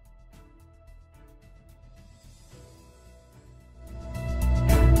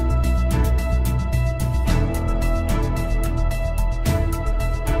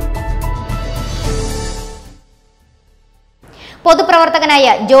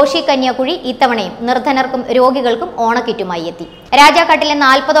 പൊതുപ്രവർത്തകനായ ജോഷി കന്യാകുഴി ഇത്തവണയും നിർധനർക്കും രോഗികൾക്കും ഓണക്കിറ്റുമായി എത്തി. രാജാക്കാട്ടിലെ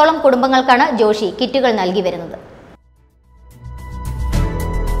 40ഓളം കുടുംബങ്ങൾക്കാണ് ജോഷി കിറ്റുകൾ നൽകി വരുന്നത്.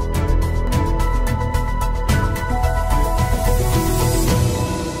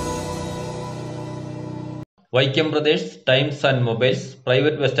 Vaikom Pradesh times and mobiles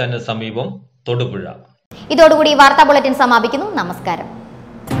private bus സ്റ്റാൻഡിന് സമീപം തൊടുപുഴ. ഇതോടുകൂടി വാർത്താ ബുള്ളറ്റിൻ സമാപിക്കുന്നു. നമസ്കാരം.